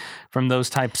stories from those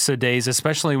types of days,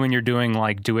 especially when you're doing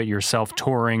like do-it-yourself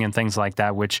touring and things like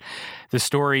that, which the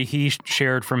story he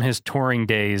shared from his touring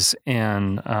days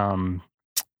in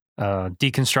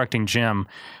Deconstructing Jim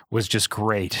was just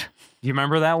great. You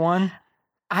remember that one?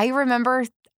 I remember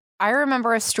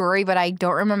a story, but I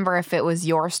don't remember if it was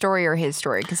your story or his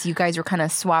story, because you guys were kind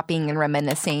of swapping and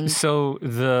reminiscing. So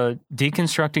the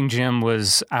Deconstructing Jim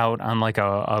was out on like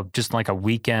a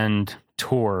weekend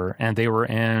tour, and they were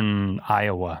in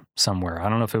Iowa somewhere. I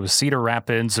don't know if it was Cedar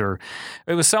Rapids or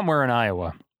it was somewhere in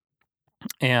Iowa.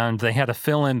 And they had a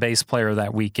fill-in bass player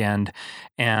that weekend,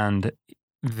 and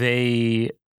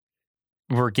they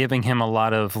were giving him a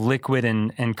lot of liquid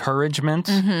and encouragement.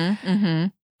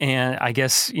 And I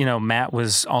guess, Matt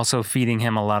was also feeding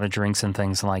him a lot of drinks and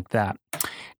things like that.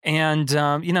 And,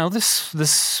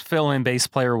 this fill-in bass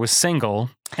player was single.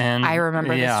 And I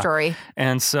remember the story.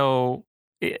 And so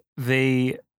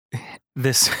the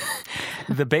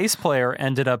bass player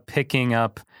ended up picking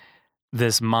up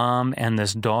this mom and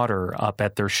this daughter up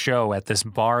at their show at this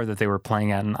bar that they were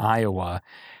playing at in Iowa.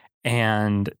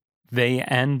 And they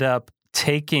end up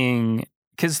taking,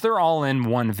 because they're all in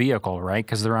one vehicle, right?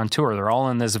 Because they're on tour. They're all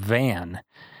in this van.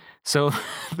 So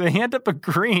they end up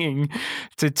agreeing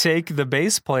to take the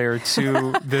bass player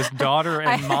to this daughter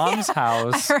and mom's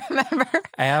house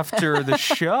after the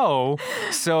show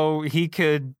so he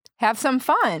could have some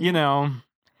fun.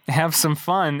 Have some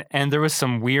fun. And there was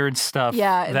some weird stuff.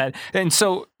 Yeah. And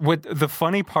so what the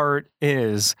funny part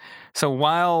is, so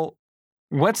while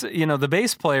the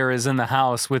bass player is in the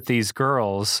house with these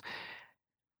girls,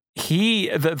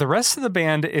 the rest of the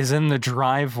band is in the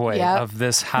driveway of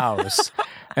this house.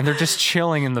 And they're just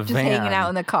chilling in the van. Hanging out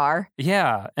in the car.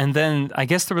 Yeah. And then I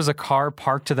guess there was a car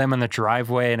parked to them in the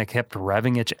driveway and it kept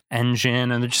revving its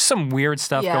engine. And there's just some weird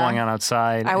stuff going on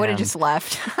outside. I would have just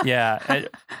left.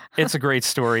 It's a great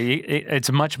story. It's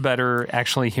much better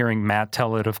actually hearing Matt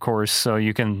tell it, of course. So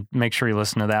you can make sure you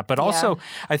listen to that. But also,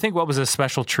 I think what was a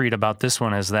special treat about this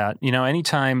one is that,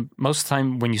 most of the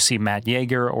time when you see Matt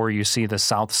Yeager or you see the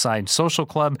South Side Social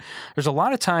Club, there's a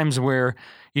lot of times where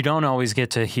you don't always get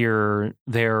to hear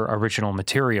their original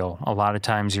material. A lot of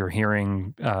times you're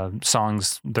hearing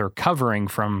songs they're covering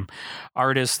from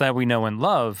artists that we know and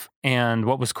love. And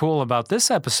what was cool about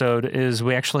this episode is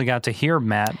we actually got to hear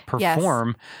Matt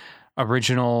perform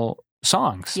original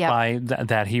songs by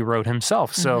that he wrote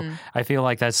himself. So I feel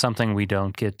like that's something we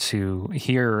don't get to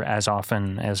hear as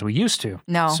often as we used to.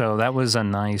 No. So that was a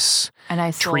nice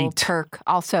treat. Little perk.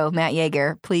 Also, Matt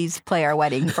Yeager, please play our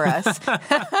wedding for us.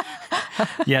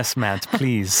 Yes, Matt,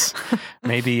 please.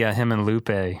 Maybe him and Lupe.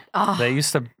 They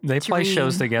play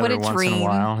shows together once in a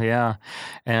while. Yeah.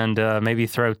 And maybe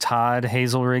throw Todd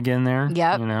Hazelrig in there.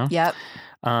 Yep. Yep.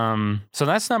 So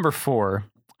that's number 4.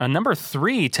 Number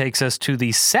 3 takes us to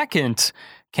the second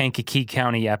Kankakee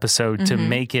County episode to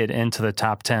make it into the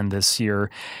top 10 this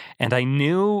year. And I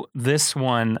knew this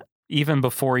one even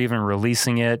before even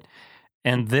releasing it.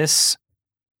 And this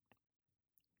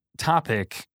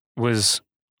topic was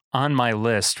on my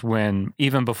list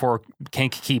even before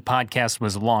Kankakee Podcast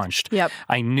was launched. Yep.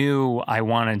 I knew I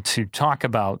wanted to talk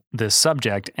about this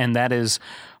subject, and that is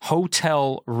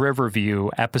Hotel Riverview,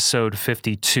 episode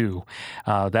 52.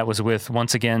 That was with,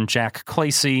 once again, Jack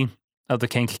Clacy of the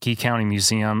Kankakee County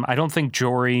Museum. I don't think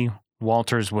Jory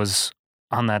Walters was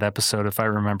on that episode, if I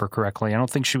remember correctly. I don't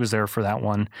think she was there for that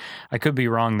one. I could be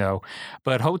wrong, though.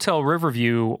 But Hotel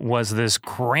Riverview was this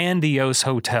grandiose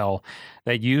hotel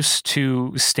that used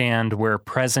to stand where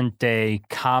present-day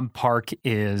Cobb Park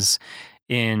is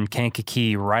in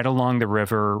Kankakee, right along the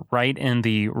river, right in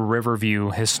the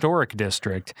Riverview Historic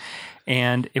District.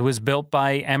 And it was built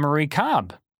by Emery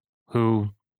Cobb,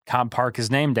 who Cobb Park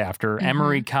is named after.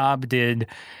 Emery Cobb did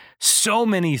so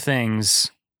many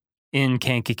things in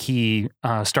Kankakee,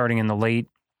 starting in the late,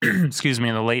 in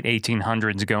the late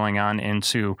 1800s, going on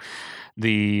into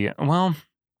I'm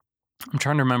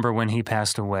trying to remember when he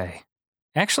passed away.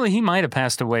 Actually, he might have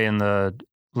passed away in the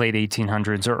late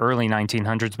 1800s or early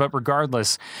 1900s, but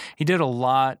regardless, he did a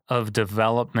lot of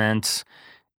development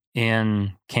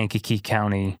in Kankakee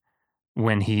County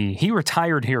when he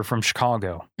retired here from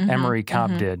Chicago. Emery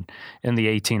Cobb did in the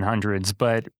 1800s,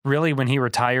 but really when he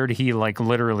retired, he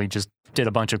literally just did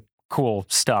a bunch of cool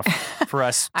stuff for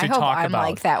us to talk about. I hope I'm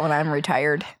like that when I'm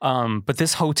retired. But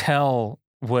this hotel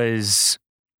was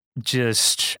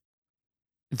just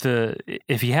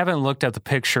if you haven't looked at the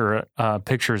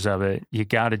pictures of it, you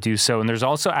got to do so. And there's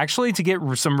also, actually, to get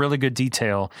some really good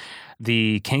detail,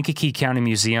 the Kankakee County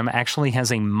Museum actually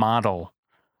has a model.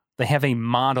 They have a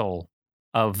model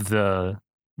of the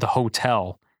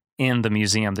hotel in the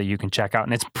museum that you can check out.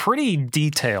 And it's pretty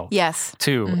detailed,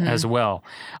 too, as well.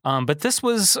 But it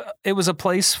was a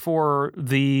place for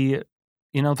the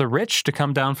rich to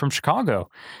come down from Chicago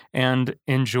and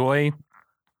enjoy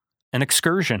an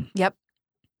excursion. Yep.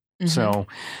 So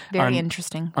very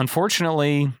interesting.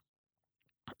 Unfortunately,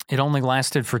 it only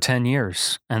lasted for 10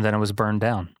 years and then it was burned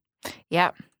down.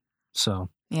 Yep. So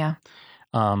yeah.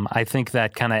 I think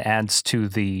that kind of adds to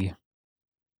the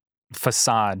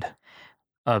facade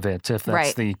of it, if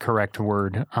that's the correct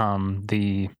word.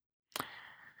 The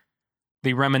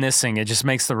reminiscing, it just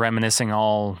makes the reminiscing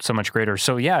all so much greater.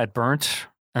 So yeah, it burnt,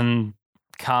 and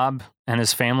Cobb and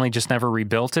his family just never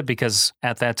rebuilt it because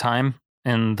at that time,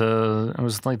 it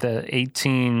was like the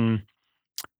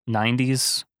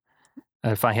 1890s,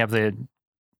 if I have the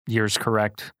year's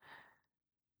correct,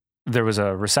 there was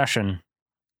a recession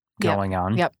going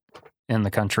on in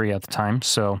the country at the time.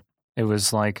 So it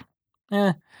was like,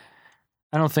 I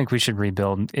don't think we should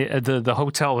rebuild. The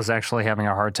hotel was actually having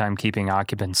a hard time keeping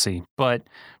occupancy. But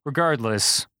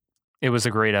regardless, it was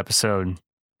a great episode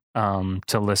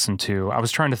to listen to. I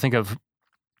was trying to think of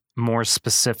more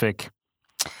specific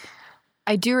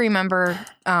I do remember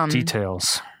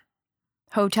details.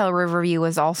 Hotel Riverview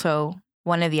was also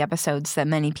one of the episodes that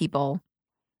many people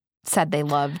said they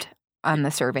loved on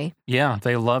the survey. Yeah,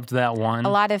 they loved that one. A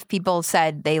lot of people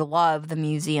said they love the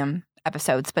museum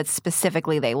episodes, but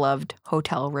specifically they loved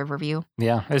Hotel Riverview.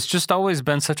 Yeah, it's just always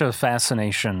been such a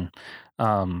fascination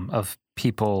of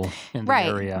people in the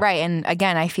area. Right. And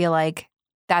again, I feel like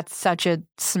that's such a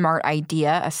smart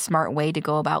idea, a smart way to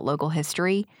go about local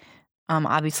history.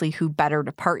 Obviously, who better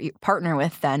to partner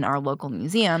with than our local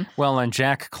museum? Well, and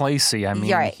Jack Clacy, I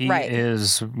mean, he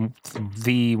is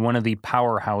one of the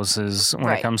powerhouses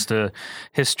when it comes to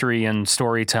history and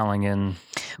storytelling in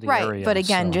the area. Right, but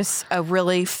again, just a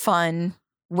really fun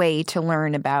way to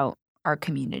learn about our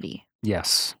community.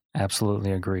 Yes,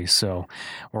 absolutely agree. So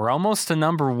we're almost to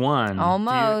number one.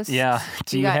 Almost.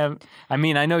 Do you have, I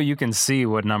mean, I know you can see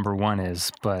what number one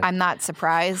is, but I'm not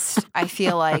surprised. I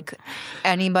feel like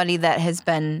anybody that has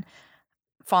been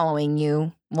following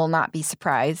you will not be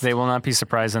surprised. They will not be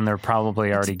surprised, and they're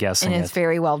probably already guessing it. And it's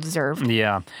very well deserved.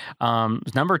 Yeah.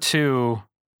 Number two,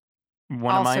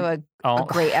 a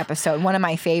great episode. One of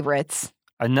my favorites.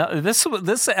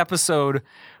 This episode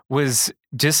was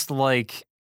just like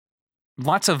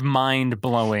lots of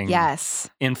mind-blowing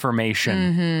information.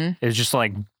 Mm-hmm. It's just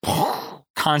like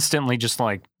constantly just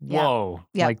like, whoa,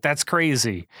 like that's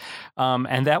crazy.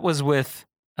 And that was with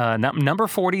number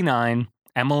 49,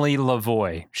 Emily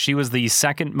Lavoie. She was the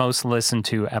second most listened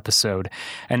to episode.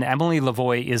 And Emily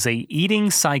Lavoie is a eating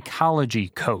psychology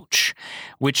coach,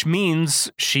 which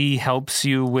means she helps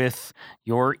you with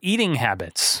your eating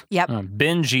habits.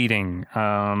 Binge eating,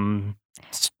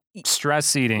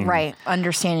 stress eating. Right.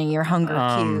 Understanding your hunger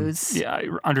cues. Yeah,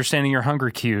 understanding your hunger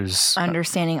cues.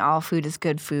 Understanding all food is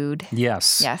good food.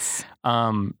 Yes. Yes.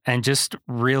 And just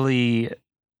really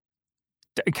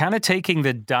kind of taking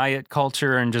the diet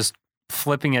culture and just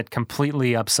flipping it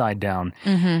completely upside down.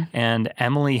 Mm-hmm. And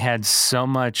Emily had so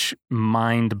much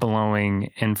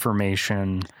mind-blowing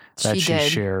information that she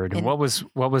shared. And what was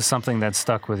something that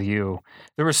stuck with you?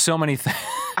 There were so many things.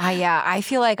 I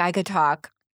feel like I could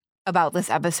talk about this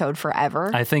episode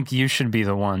forever. I think you should be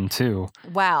the one too.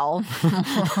 Well,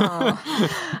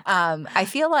 I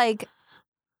feel like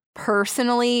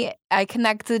personally I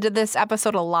connected to this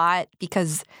episode a lot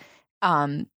because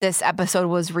this episode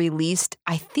was released,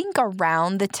 I think,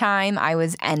 around the time I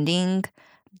was ending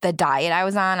the diet I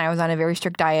was on. I was on a very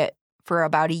strict diet for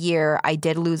about a year. I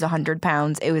did lose 100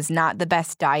 pounds. It was not the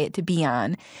best diet to be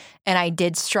on. And I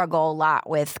did struggle a lot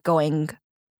with going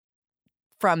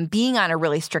from being on a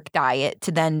really strict diet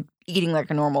to then eating like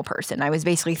a normal person. I was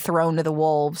basically thrown to the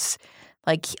wolves.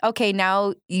 Like, okay,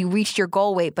 now you reached your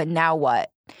goal weight, but now what?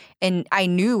 And I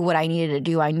knew what I needed to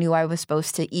do. I knew I was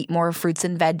supposed to eat more fruits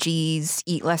and veggies,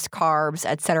 eat less carbs,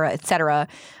 et cetera, et cetera.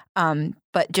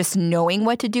 But just knowing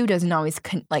what to do doesn't always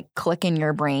click in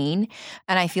your brain.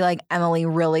 And I feel like Emily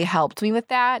really helped me with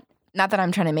that. Not that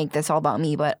I'm trying to make this all about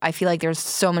me, but I feel like there's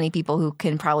so many people who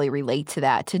can probably relate to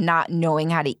that, to not knowing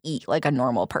how to eat like a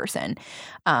normal person.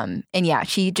 And yeah,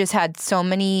 she just had so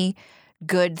many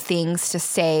good things to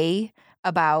say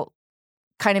about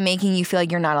kind of making you feel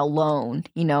like you're not alone,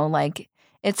 you know, like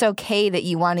it's okay that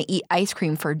you want to eat ice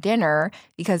cream for dinner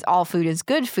because all food is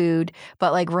good food,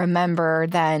 but like remember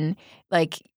then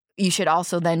like you should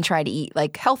also then try to eat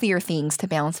like healthier things to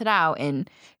balance it out, and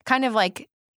kind of like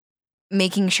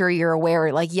making sure you're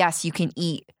aware, like, yes, you can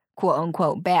eat quote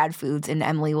unquote bad foods, and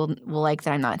Emily will like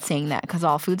that I'm not saying that because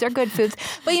all foods are good foods.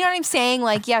 But you know what I'm saying?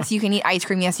 Like, yes, you can eat ice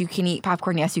cream. Yes, you can eat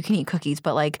popcorn. Yes, you can eat cookies.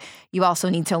 But like, you also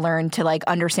need to learn to like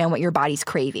understand what your body's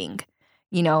craving.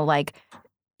 You know, like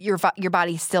your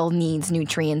body still needs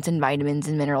nutrients and vitamins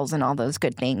and minerals and all those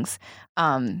good things.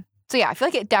 So yeah, I feel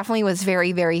like it definitely was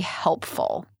very, very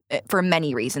helpful for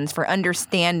many reasons, for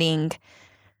understanding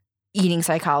eating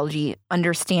psychology,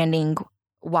 understanding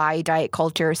why diet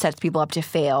culture sets people up to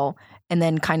fail, and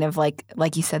then kind of like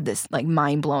you said, this like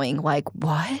mind-blowing, like,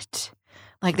 what?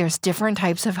 Like there's different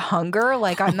types of hunger?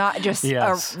 Like I'm not just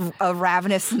a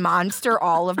ravenous monster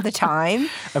all of the time?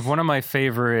 One of my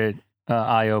favorite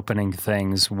eye-opening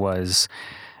things was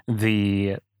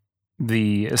the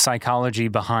psychology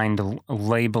behind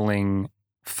labeling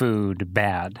food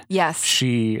bad. Yes.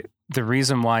 The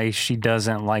reason why she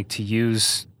doesn't like to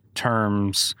use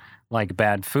terms like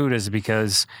bad food is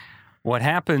because what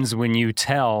happens when you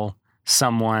tell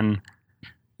someone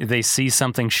they see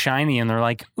something shiny and they're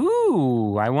like,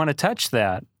 ooh, I want to touch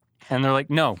that. And they're like,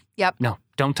 no,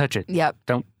 don't touch it.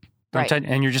 Don't touch.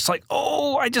 And you're just like,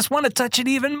 oh, I just want to touch it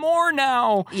even more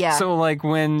now. Yeah. So like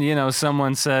when,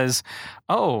 someone says,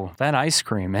 oh, that ice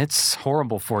cream, it's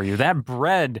horrible for you. That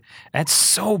bread, that's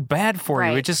so bad for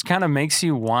you. It just kind of makes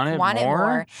you want it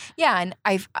more. Yeah.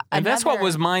 And that's what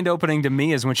was mind-opening to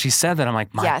me is when she said that, I'm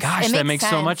like, my gosh, that makes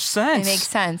so much sense. It makes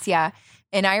sense, yeah.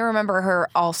 And I remember her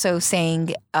also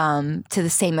saying to the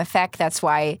same effect, that's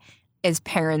why as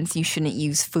parents, you shouldn't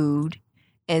use food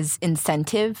as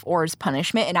incentive or as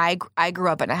punishment. And I grew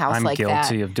up in a house like that. I'm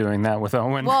guilty of doing that with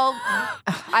Owen. Well,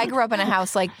 I grew up in a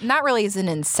house not really as an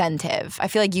incentive. I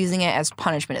feel like using it as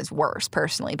punishment is worse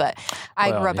personally. But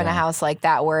I grew up in a house like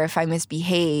that where if I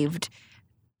misbehaved,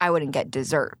 I wouldn't get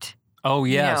dessert. Oh,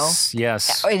 yes.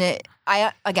 Yes. And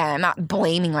I'm not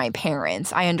blaming my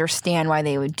parents. I understand why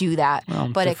they would do that. Well,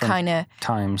 but it kind of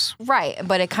times. Right.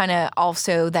 But it kind of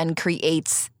also then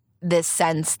creates this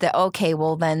sense that, okay,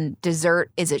 well, then dessert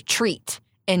is a treat.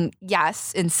 And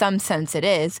yes, in some sense it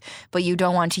is, but you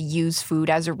don't want to use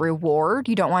food as a reward.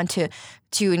 You don't want to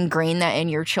ingrain that in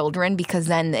your children because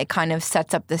then it kind of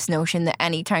sets up this notion that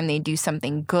anytime they do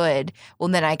something good, well,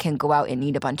 then I can go out and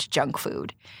eat a bunch of junk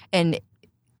food. And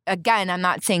again, I'm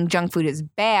not saying junk food is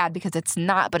bad because it's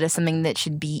not, but it's something that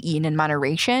should be eaten in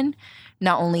moderation,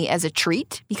 not only as a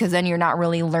treat, because then you're not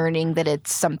really learning that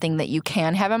it's something that you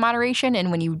can have in moderation.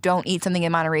 And when you don't eat something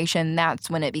in moderation, that's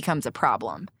when it becomes a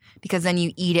problem. Because then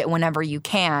you eat it whenever you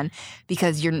can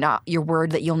because you're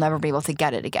worried that you'll never be able to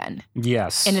get it again.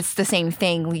 Yes. And it's the same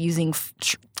thing using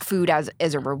food as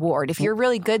a reward. If you're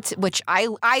really good, which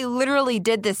I literally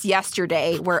did this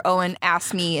yesterday where Owen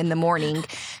asked me in the morning,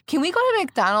 can we go to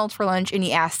McDonald's for lunch? And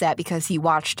he asked that because he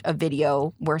watched a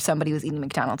video where somebody was eating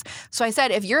McDonald's. So I said,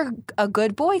 if you're a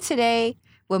good boy today,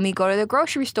 when we go to the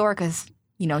grocery store, because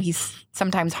he's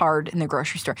sometimes hard in the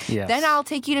grocery store. Yes. Then I'll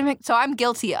take you to so I'm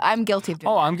guilty. I'm guilty of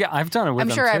doing that. I've done it with I'm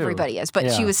them sure too. everybody is.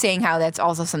 But she was saying how that's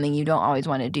also something you don't always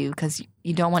want to do because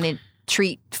you don't want to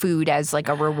treat food as like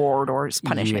a reward or as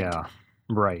punishment. Yeah,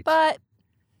 right. But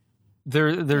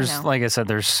there's like I said,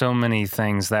 there's so many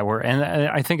things that were, and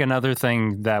I think another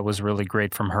thing that was really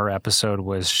great from her episode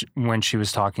was when she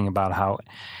was talking about how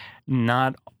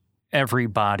not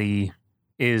everybody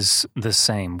is the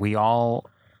same. We all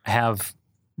have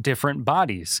different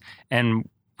bodies, and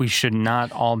we should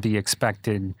not all be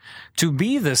expected to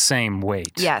be the same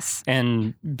weight. Yes.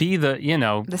 And be the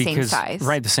same size.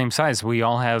 Right, the same size. We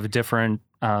all have different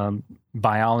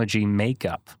biology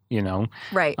makeup,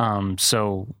 Right.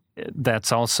 So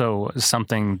that's also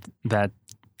something that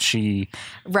she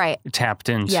tapped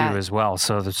into as well.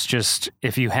 So it's just,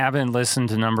 if you haven't listened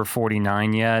to number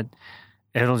 49 yet,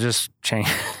 it'll just change.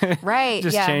 Right.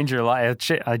 Change your life.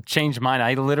 Change mine.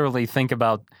 I literally think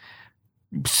about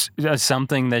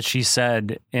something that she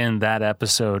said in that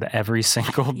episode every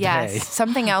single day. Yes.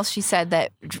 Something else she said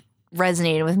that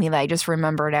resonated with me that I just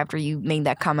remembered after you made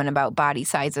that comment about body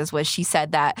sizes was she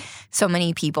said that so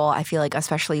many people, I feel like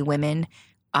especially women,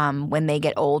 when they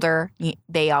get older,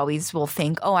 they always will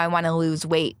think, oh, I want to lose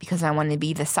weight because I want to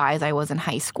be the size I was in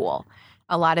high school.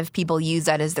 A lot of people use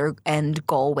that as their end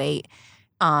goal weight.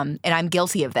 And I'm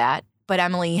guilty of that. But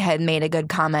Emily had made a good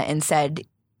comment and said,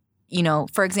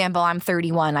 for example, I'm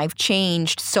 31. I've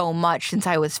changed so much since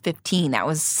I was 15. That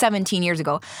was 17 years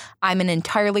ago. I'm an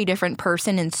entirely different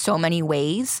person in so many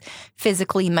ways,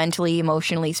 physically, mentally,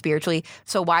 emotionally, spiritually.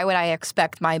 So why would I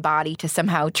expect my body to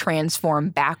somehow transform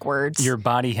backwards? Your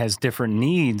body has different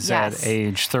needs at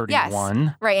age 31.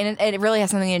 Yes. Right. And it really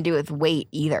has nothing to do with weight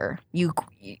either.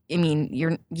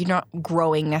 You're not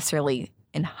growing necessarily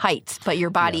in height, but your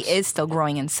body is still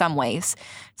growing in some ways.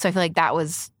 So I feel like that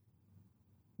was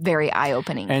very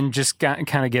eye-opening. And just kind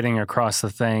of getting across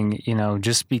the thing,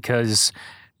 just because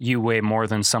you weigh more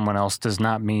than someone else does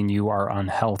not mean you are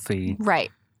unhealthy.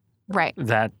 Right.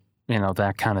 That,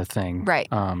 that kind of thing. Right.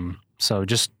 So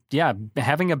just,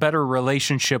 having a better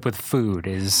relationship with food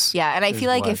is. Yeah. And I feel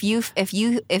like if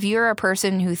you're a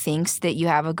person who thinks that you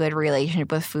have a good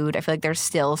relationship with food, I feel like there's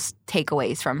still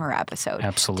takeaways from her episode.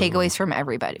 Absolutely. Takeaways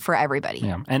for everybody.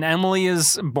 Yeah. And Emily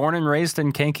is born and raised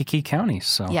in Kankakee County.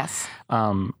 So. Yes.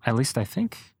 At least I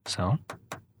think so.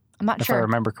 I'm not sure. If I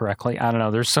remember correctly. I don't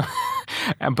know. There's so.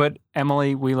 But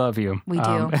Emily, we love you. We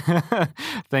do.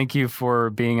 Thank you for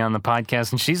being on the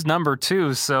podcast. And she's number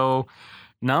 2. So.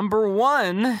 Number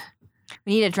 1.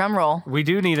 We need a drum roll. We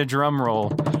do need a drum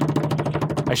roll.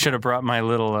 I should have brought my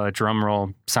little drum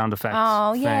roll sound effect.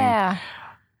 Oh, thing. yeah.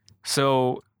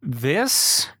 So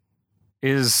this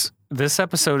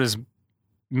episode is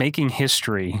making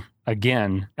history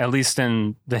again, at least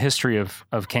in the history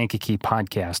of Kankakee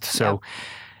podcast. So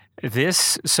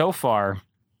this, so far,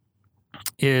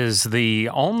 is the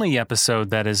only episode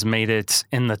that has made it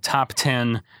in the top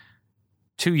 10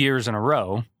 2 years in a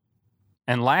row.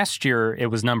 And last year, it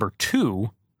was number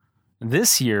 2.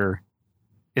 This year,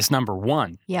 it's number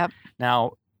 1. Yep.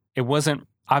 Now, it wasn't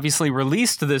obviously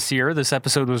released this year. This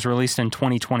episode was released in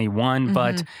 2021,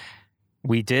 but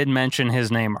we did mention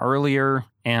his name earlier.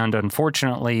 And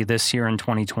unfortunately, this year in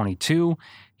 2022,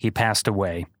 he passed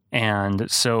away. And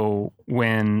so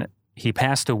when he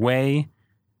passed away,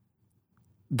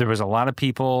 there was a lot of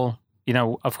people, you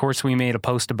know, of course, we made a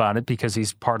post about it because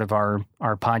he's part of our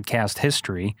podcast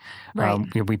history. Right.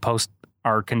 We post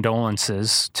our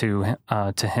condolences to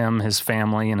him, his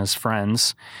family, and his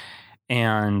friends.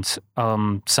 And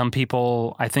some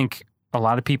people, I think a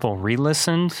lot of people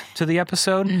re-listened to the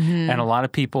episode, and a lot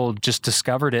of people just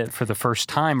discovered it for the first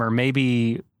time, or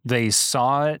maybe they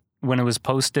saw it when it was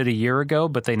posted a year ago,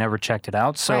 but they never checked it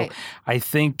out. So I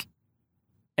think,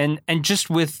 and just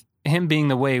with him being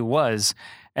the way he was,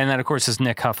 and that, of course, is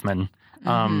Nick Huffman,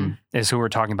 is who we're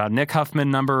talking about. Nick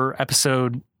Huffman,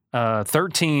 episode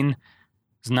 13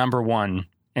 is number 1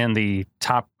 in the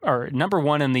top, or number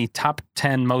 1 in the top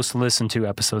 10 most listened to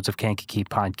episodes of Kankakee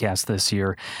podcast this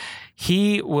year.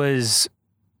 He was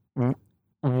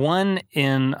 1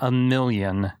 in a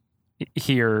million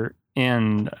here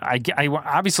in, I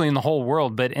obviously in the whole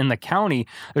world, but in the county,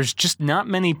 there's just not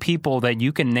many people that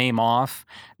you can name off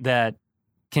that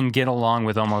can get along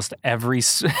with almost every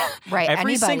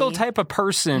single type of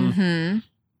person.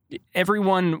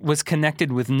 Everyone was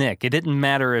connected with Nick. It didn't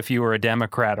matter if you were a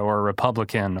Democrat or a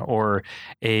Republican or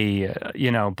a,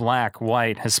 black,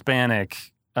 white,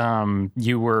 Hispanic,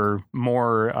 you were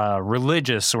more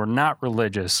religious or not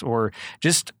religious, or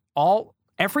just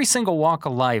every single walk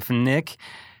of life. Nick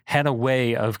had a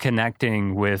way of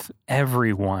connecting with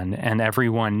everyone, and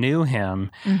everyone knew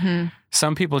him.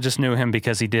 Some people just knew him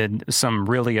because he did some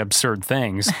really absurd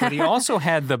things, but he also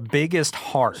had the biggest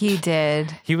heart. He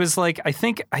did. He was like, I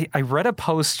think I read a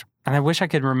post, and I wish I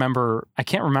could remember. I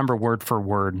can't remember word for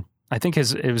word. I think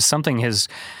it was something his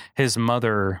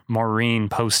mother, Maureen,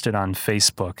 posted on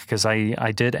Facebook, because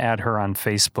I did add her on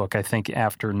Facebook, I think,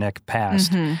 after Nick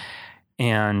passed.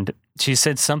 And she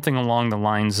said something along the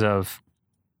lines of,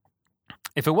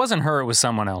 if it wasn't her, it was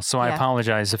someone else. So I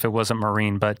apologize if it wasn't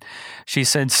Maureen, but she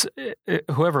said,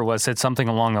 whoever it was, said something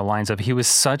along the lines of, he was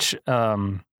such,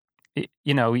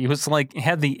 he was like,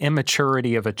 had the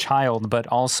immaturity of a child, but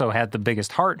also had the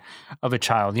biggest heart of a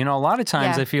child. A lot of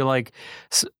times I feel like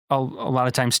a lot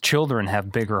of times children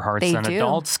have bigger hearts than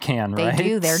adults can, right? They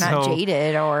do. They're not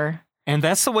jaded or... And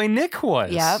that's the way Nick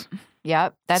was.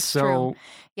 Yep. That's true.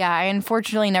 Yeah, I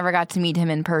unfortunately never got to meet him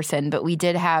in person, but we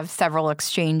did have several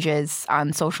exchanges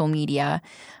on social media.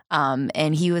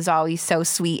 And he was always so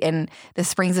sweet, and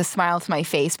this brings a smile to my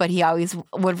face, but he always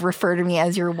would refer to me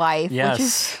as your wife,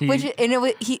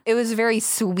 it was very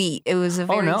sweet. It was a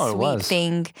very sweet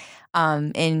thing.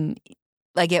 And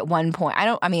like at one point,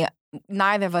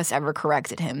 neither of us ever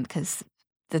corrected him because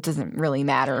that doesn't really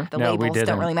matter. The labels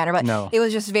don't really matter, but it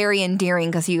was just very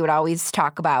endearing because he would always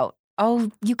talk about,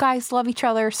 oh, you guys love each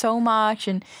other so much,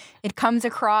 and it comes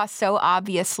across so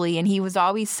obviously. And he was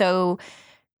always so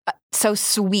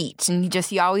sweet, and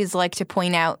he always liked to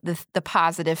point out the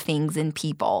positive things in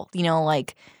people.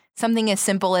 Like something as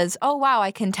simple as, oh wow,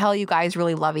 I can tell you guys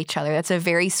really love each other. That's a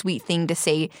very sweet thing to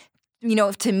say,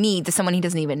 to me, to someone he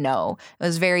doesn't even know. It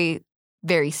was very,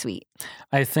 very sweet.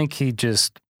 I think he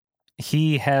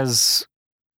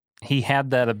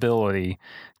had that ability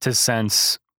to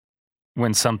sense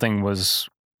when something was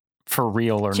for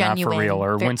real or genuine, not for real,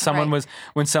 or when someone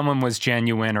was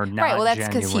genuine or not. Right. Well, that's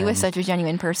because he was such a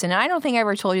genuine person. And I don't think I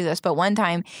ever told you this, but one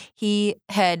time he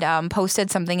had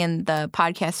posted something in the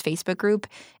podcast Facebook group,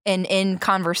 and in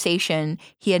conversation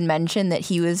he had mentioned that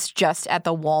he was just at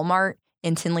the Walmart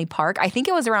in Tinley Park. I think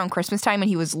it was around Christmas time, and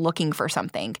he was looking for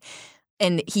something.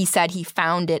 And he said he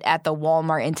found it at the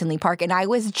Walmart in Tinley Park. And I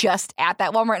was just at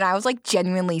that Walmart, and I was like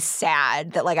genuinely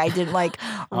sad that I didn't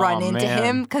run into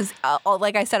him. Because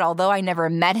like I said, although I never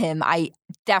met him, I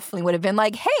definitely would have been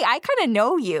like, hey, I kind of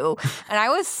know you. And I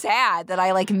was sad that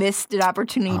I missed an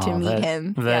opportunity to meet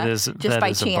him. That is just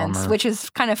by chance, which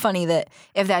is kind of funny that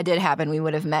if that did happen, we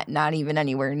would have met not even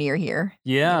anywhere near here.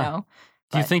 Yeah.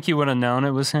 Do you think you would have known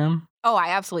it was him? Oh, I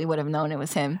absolutely would have known it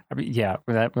was him.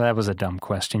 That was a dumb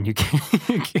question. You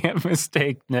can't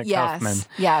mistake Nick Huffman.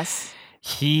 Yes.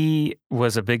 He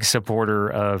was a big supporter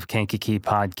of Kankakee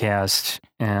podcast.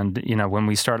 And, when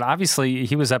we started, obviously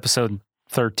he was episode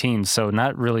 13, so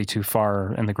not really too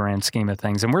far in the grand scheme of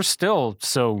things. And we're still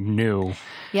so new.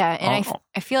 Yeah, and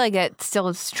I feel like that still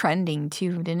is trending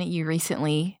too. Didn't you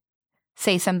recently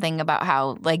say something about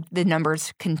how like the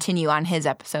numbers continue on his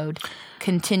episode,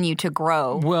 continue to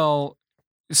grow? Well,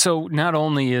 so not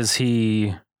only is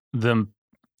he's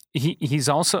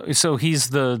also, so he's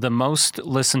the most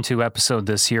listened to episode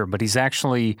this year, but he's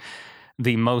actually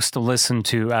the most listened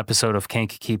to episode of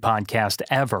Kankakee Podcast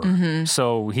ever. Mm-hmm.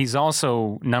 So he's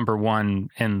also number one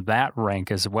in that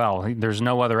rank as well. There's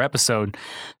no other episode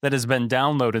that has been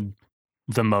downloaded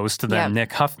the most than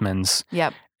Nick Huffman's.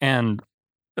 Yep. And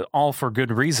all for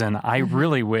good reason. I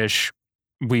really wish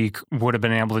we would have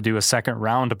been able to do a second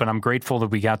round, but I'm grateful that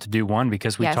we got to do one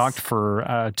because we talked for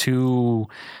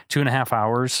 2.5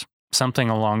 hours,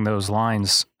 something along those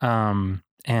lines. And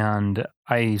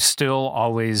I still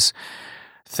always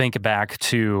think back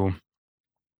to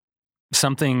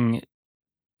something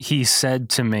he said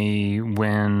to me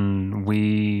when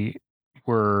we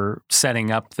were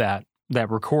setting up that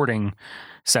recording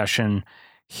session.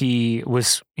 He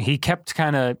kept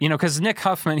kind of, because Nick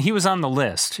Huffman, he was on the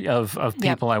list of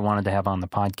people I wanted to have on the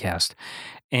podcast.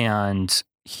 And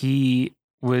he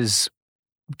was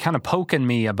kind of poking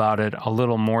me about it a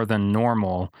little more than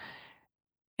normal.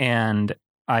 And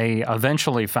I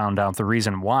eventually found out the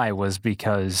reason why was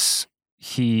because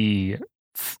he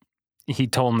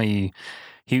told me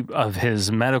of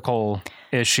his medical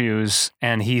issues,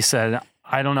 and he said,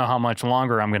 I don't know how much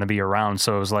longer I'm going to be around.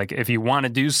 So it was like, if you want to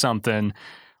do something,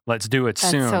 let's do it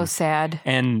soon. That's so sad.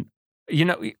 And,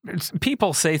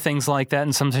 people say things like that,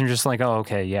 and sometimes you're just like, oh,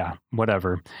 okay, yeah,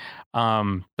 whatever.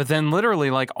 But then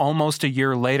literally like almost a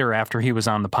year later after he was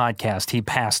on the podcast, he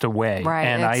passed away. Right,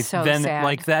 and sad.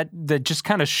 Like that just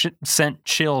kind of sent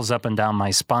chills up and down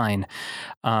my spine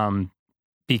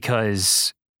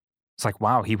because it's like,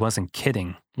 wow, he wasn't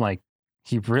kidding. Like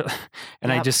he really,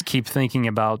 and I just keep thinking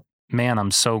about, man,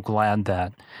 I'm so glad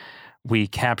that we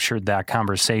captured that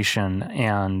conversation,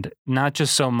 and not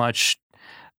just so much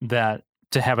that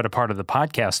to have it a part of the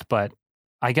podcast, but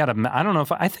I don't know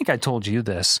I think I told you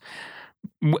this,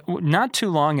 not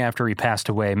too long after he passed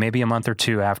away, maybe a month or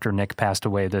two after Nick passed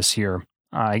away this year,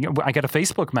 I got a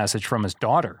Facebook message from his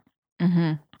daughter,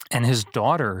 and his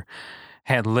daughter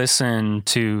had listened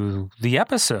to the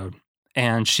episode,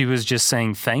 and she was just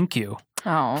saying thank you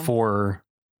for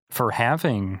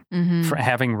having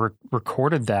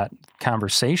recorded that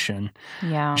conversation.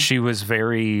 Yeah, she was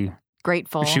very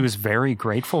grateful. She was very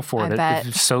grateful for it. It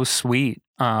was so sweet.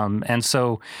 And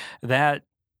so that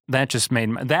just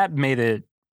made it.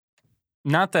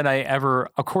 Not that I ever,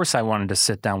 of course, I wanted to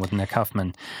sit down with Nick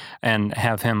Huffman and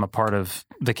have him a part of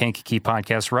the Kankakee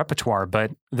Podcast repertoire,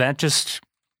 but that just,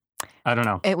 I don't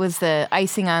know. It was the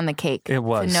icing on the cake. It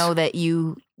was. To know that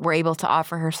you were able to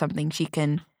offer her something she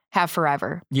can have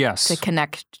forever. Yes. To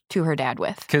connect to her dad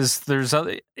with. Because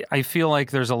I feel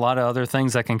like there's a lot of other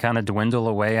things that can kind of dwindle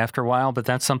away after a while, but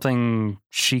that's something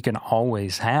she can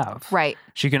always have. Right.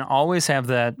 She can always have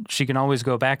that. She can always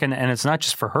go back, and it's not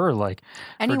just for her, like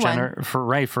anyone.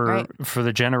 For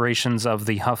the generations of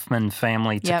the Huffman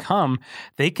family to come,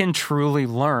 they can truly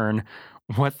learn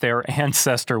what their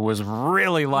ancestor was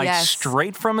really like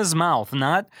straight from his mouth,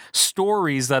 not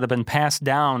stories that have been passed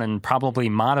down and probably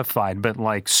modified, but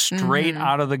like straight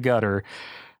out of the gutter.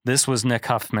 This was Nick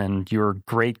Huffman, your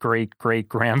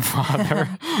great-great-great-grandfather.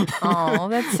 Oh,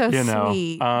 that's so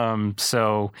sweet.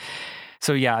 So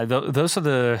yeah, those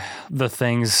are the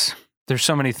things. There's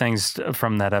so many things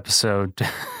from that episode,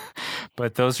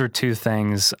 but those are two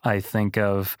things I think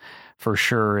of for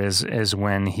sure is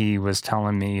when he was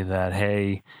telling me that,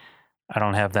 hey, I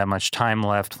don't have that much time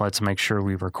left. Let's make sure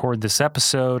we record this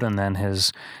episode. And then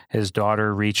his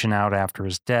daughter reaching out after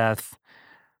his death.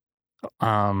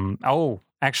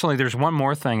 Actually, there's one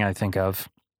more thing I think of.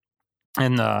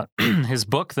 In his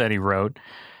book that he wrote,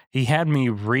 he had me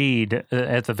read,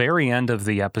 at the very end of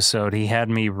the episode, he had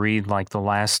me read like the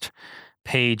last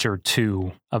page or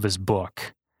two of his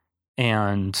book.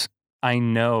 And I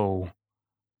know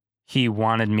he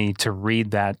wanted me to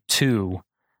read that too,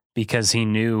 because he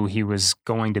knew he was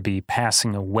going to be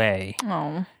passing away.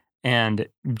 Oh. And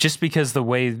just because the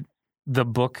way the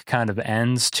book kind of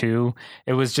ends too,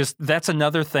 it was just, that's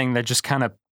another thing that just kind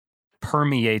of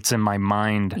permeates in my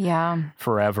mind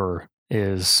forever,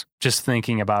 is just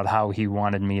thinking about how he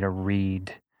wanted me to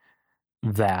read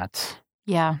that.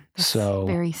 Yeah. So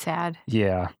very sad.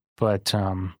 Yeah. But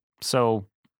so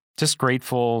just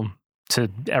grateful to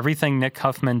everything Nick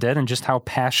Huffman did and just how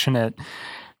passionate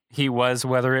he was,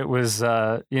 whether it was,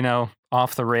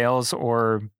 off the rails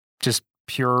or just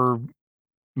pure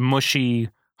mushy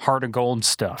heart of gold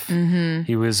stuff. Mm-hmm.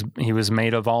 He was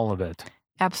made of all of it.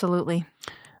 Absolutely.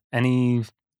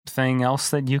 Anything else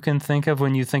that you can think of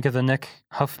when you think of the Nick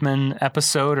Huffman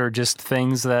episode, or just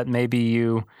things that maybe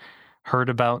you heard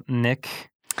about Nick?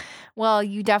 Well,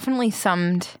 you definitely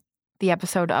summed the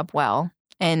episode up well.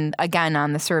 And again,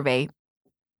 on the survey,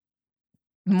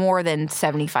 more than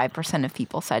 75% of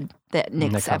people said that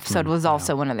Nick's episode was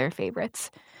also one of their favorites,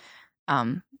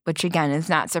 which again is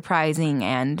not surprising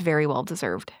and very well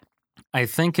deserved. I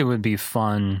think it would be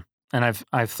fun, and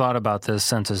I've thought about this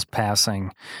since his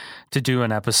passing, to do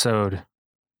an episode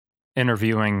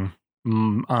interviewing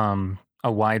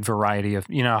a wide variety of,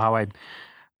 how I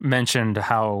mentioned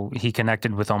how he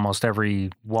connected with almost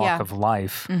every walk of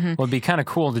life. Mm-hmm. Well, it'd be kind of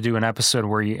cool to do an episode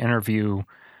where you interview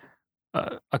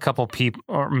a couple people,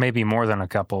 or maybe more than a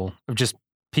couple, of just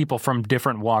people from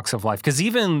different walks of life. Because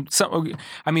even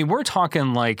we're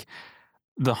talking like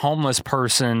the homeless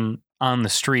person on the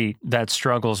street that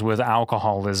struggles with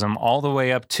alcoholism, all the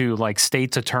way up to like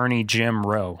State's Attorney Jim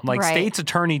Rowe. Like State's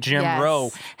Attorney Jim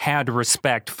Rowe had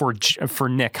respect for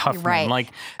Nick Huffman. Right. Like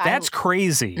that's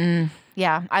crazy.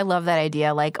 Yeah, I love that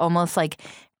idea. Like almost like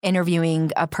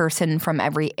interviewing a person from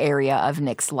every area of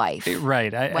Nick's life.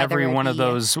 Right. Every one of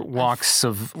those walks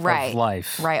of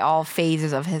life. Right. All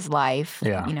phases of his life.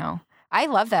 Yeah. I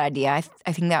love that idea.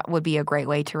 I think that would be a great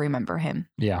way to remember him.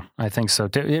 Yeah, I think so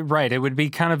too. Right. It would be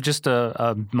kind of just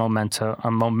a memento.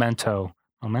 A memento?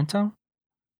 Memento?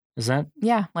 Is that?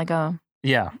 Yeah. Like a.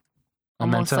 Yeah.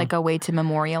 Almost like a way to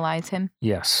memorialize him.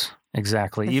 Yes,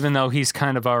 exactly. Even though he's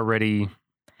kind of already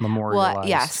memorialized. Well,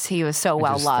 yes, he was so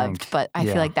well loved, but I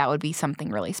feel like that would be something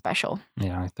really special.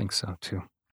 Yeah, I think so too.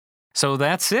 So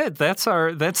that's it. That's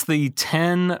the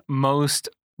 10 most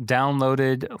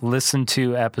downloaded, listened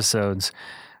to episodes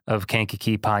of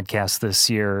Kankakee Podcast this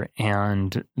year,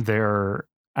 and there's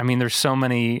so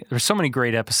many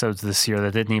great episodes this year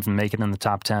that didn't even make it in the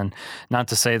top 10. Not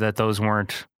to say that those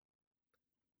weren't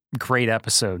great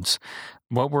episodes.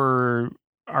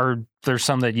 Are there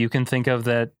some that you can think of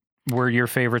that were your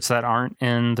favorites that aren't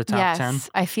in the top 10? Yes,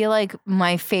 I feel like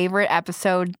my favorite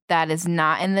episode that is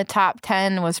not in the top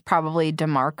 10 was probably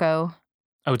DeMarco.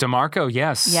 Oh, DeMarco,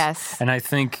 yes. Yes. And I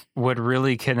think what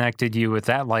really connected you with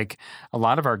that, like a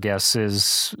lot of our guests,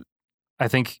 is I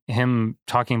think him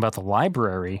talking about the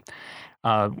library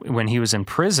when he was in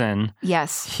prison.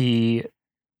 Yes. He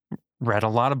read a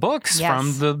lot of books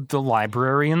from the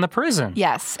library in the prison.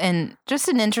 Yes. And just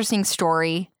an interesting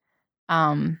story.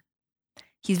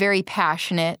 He's very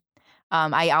passionate.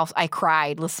 I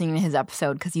cried listening to his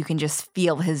episode because you can just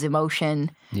feel his emotion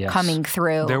coming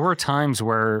through. There were times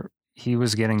where he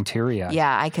was getting teary-eyed.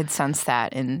 Yeah, I could sense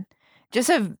that. And just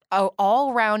a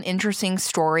all-around interesting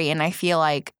story. And I feel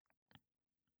like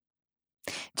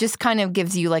just kind of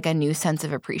gives you like a new sense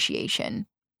of appreciation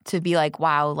to be like,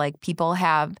 wow, like people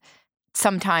have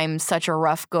sometimes such a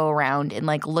rough go around, and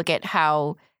like look at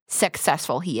how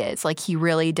successful he is. Like he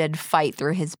really did fight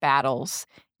through his battles.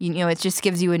 It just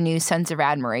gives you a new sense of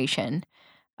admiration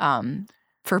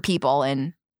for people,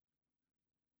 and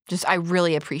just I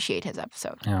really appreciate his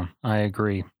episode. Yeah, I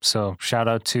agree. So shout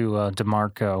out to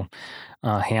DeMarco,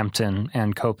 Hampton,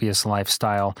 and Copious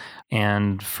Lifestyle.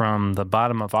 And from the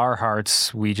bottom of our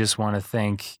hearts, we just want to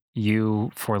thank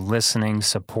you for listening,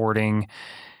 supporting,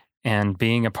 and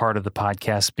being a part of the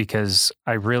podcast, because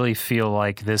I really feel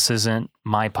like this isn't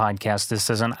my podcast. This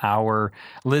isn't our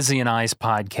Lizzie and I's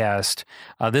podcast.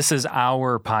 This is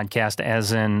our podcast,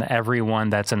 as in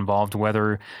everyone that's involved,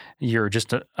 whether you're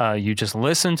just you just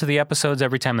listen to the episodes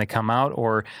every time they come out,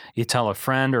 or you tell a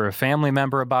friend or a family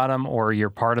member about them, or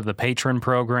you're part of the patron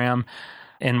program.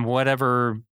 In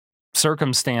whatever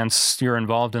circumstance you're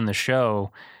involved in the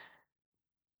show,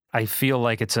 I feel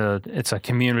like it's a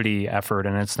community effort,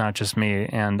 and it's not just me.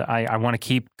 And I want to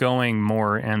keep going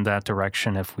more in that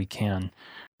direction if we can.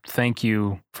 Thank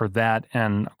you for that.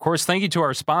 And of course, thank you to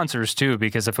our sponsors too,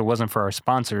 because if it wasn't for our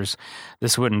sponsors,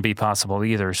 this wouldn't be possible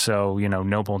either. So,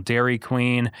 Noble Dairy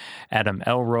Queen, Adam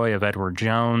Elroy of Edward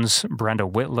Jones, Brenda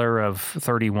Whitler of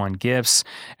 31 Gifts,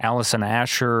 Allison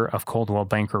Asher of Coldwell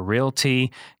Banker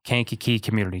Realty, Kankakee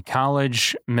Community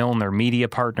College, Milner Media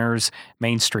Partners,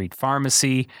 Main Street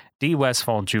Pharmacy, D.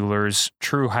 Westfall Jewelers,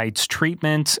 True Heights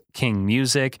Treatment, King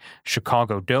Music,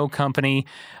 Chicago Dough Company,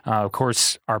 of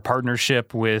course, our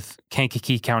partnership with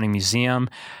Kankakee County Museum.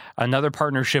 Another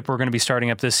partnership we're going to be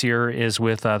starting up this year is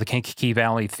with the Kankakee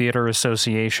Valley Theater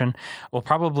Association. We'll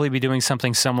probably be doing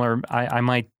something similar. I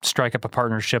might strike up a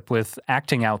partnership with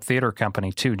Acting Out Theater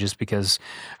Company too, just because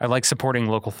I like supporting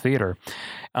local theater.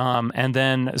 And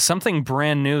then something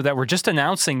brand new that we're just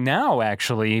announcing now,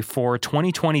 actually, for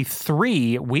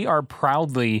 2023, we are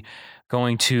proudly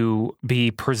going to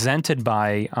be presented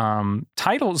by some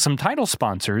title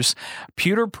sponsors,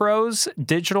 Pewter Pros,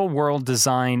 Digital World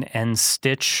Design, and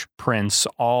Stitch Prints,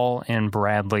 all in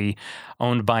Bradley,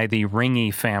 owned by the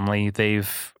Ringy family.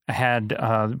 They've had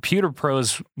Pewter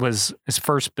Pros was his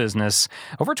first business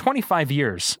over 25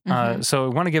 years. So I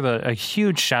want to give a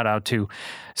huge shout out to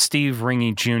Steve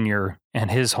Ringy Jr.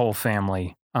 and his whole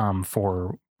family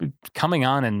for coming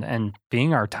on and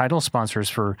being our title sponsors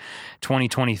for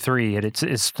 2023.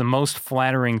 It's the most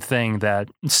flattering thing that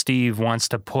Steve wants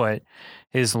to put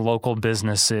his local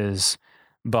businesses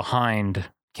behind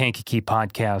Kankakee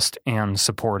Podcast and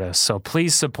support us. So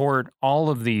please support all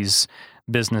of these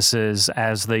businesses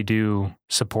as they do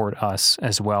support us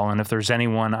as well. And if there's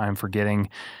anyone I'm forgetting,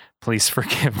 please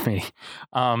forgive me.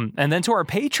 And then to our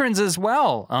patrons as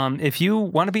well. If you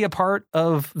want to be a part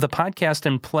of the podcast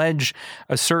and pledge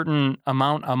a certain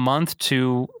amount a month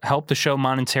to help the show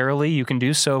monetarily, you can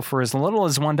do so for as little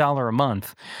as $1 a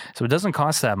month. So it doesn't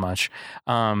cost that much.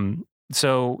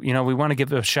 So, we want to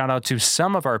give a shout out to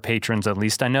some of our patrons, at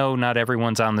least. I know not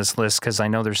everyone's on this list because I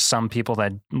know there's some people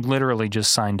that literally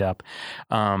just signed up.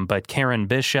 But Karen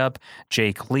Bishop,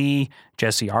 Jake Lee,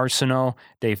 Jesse Arsenault,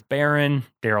 Dave Barron,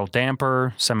 Daryl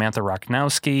Damper, Samantha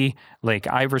Rochnowski, Lake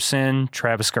Iverson,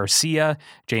 Travis Garcia,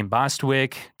 Jane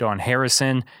Bostwick, Dawn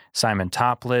Harrison, Simon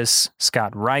Topless,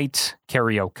 Scott Wright,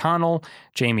 Kerry O'Connell,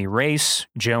 Jamie Race,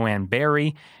 Joanne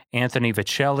Barry, Anthony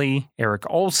Vicelli, Eric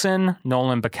Olson,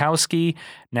 Nolan Bukowski,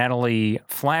 Natalie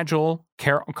Flagel,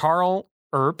 Carl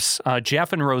Earps,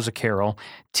 Jeff and Rosa Carroll,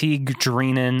 Teague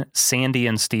Dreenan, Sandy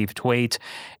and Steve Twait,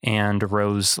 and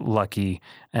Rose Lucky.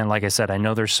 And like I said, I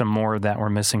know there's some more that we're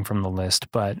missing from the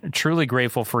list, but truly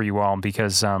grateful for you all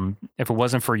because if it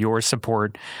wasn't for your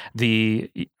support,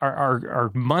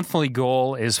 our monthly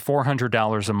goal is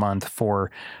 $400 a month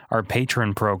for our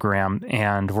patron program.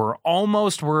 And we're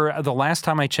the last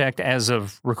time I checked as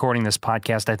of recording this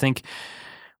podcast, I think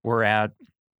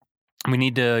we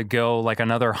need to go like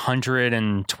another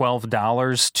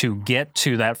 $112 to get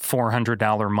to that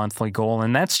 $400 monthly goal.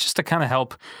 And that's just to kind of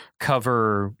help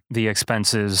cover the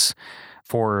expenses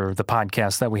for the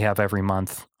podcast that we have every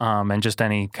month and just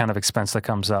any kind of expense that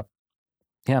comes up.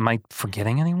 Yeah, am I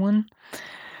forgetting anyone?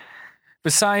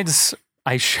 Besides,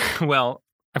 well,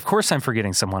 of course I'm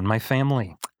forgetting someone, my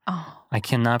family. Oh. I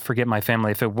cannot forget my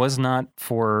family. If it was not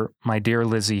for my dear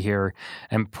Lizzie here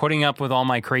and putting up with all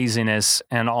my craziness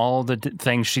and all the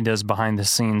things she does behind the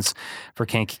scenes for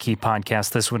Kankakee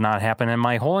Podcast, this would not happen. And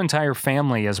my whole entire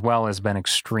family as well has been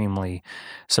extremely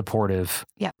supportive.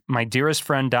 Yeah. My dearest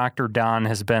friend, Dr. Don,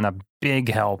 has been a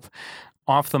big help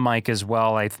off the mic as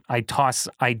well. I toss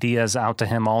ideas out to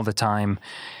him all the time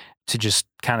to just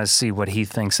kind of see what he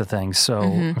thinks of things.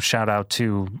 So shout out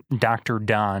to Dr.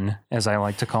 Don, as I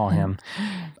like to call him.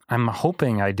 I'm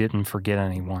hoping I didn't forget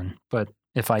anyone, but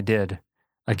if I did,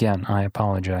 again, I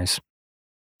apologize.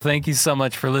 Thank you so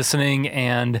much for listening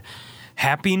and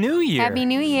Happy New Year. Happy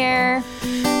New Year.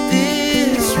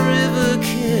 This river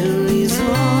carries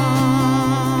on.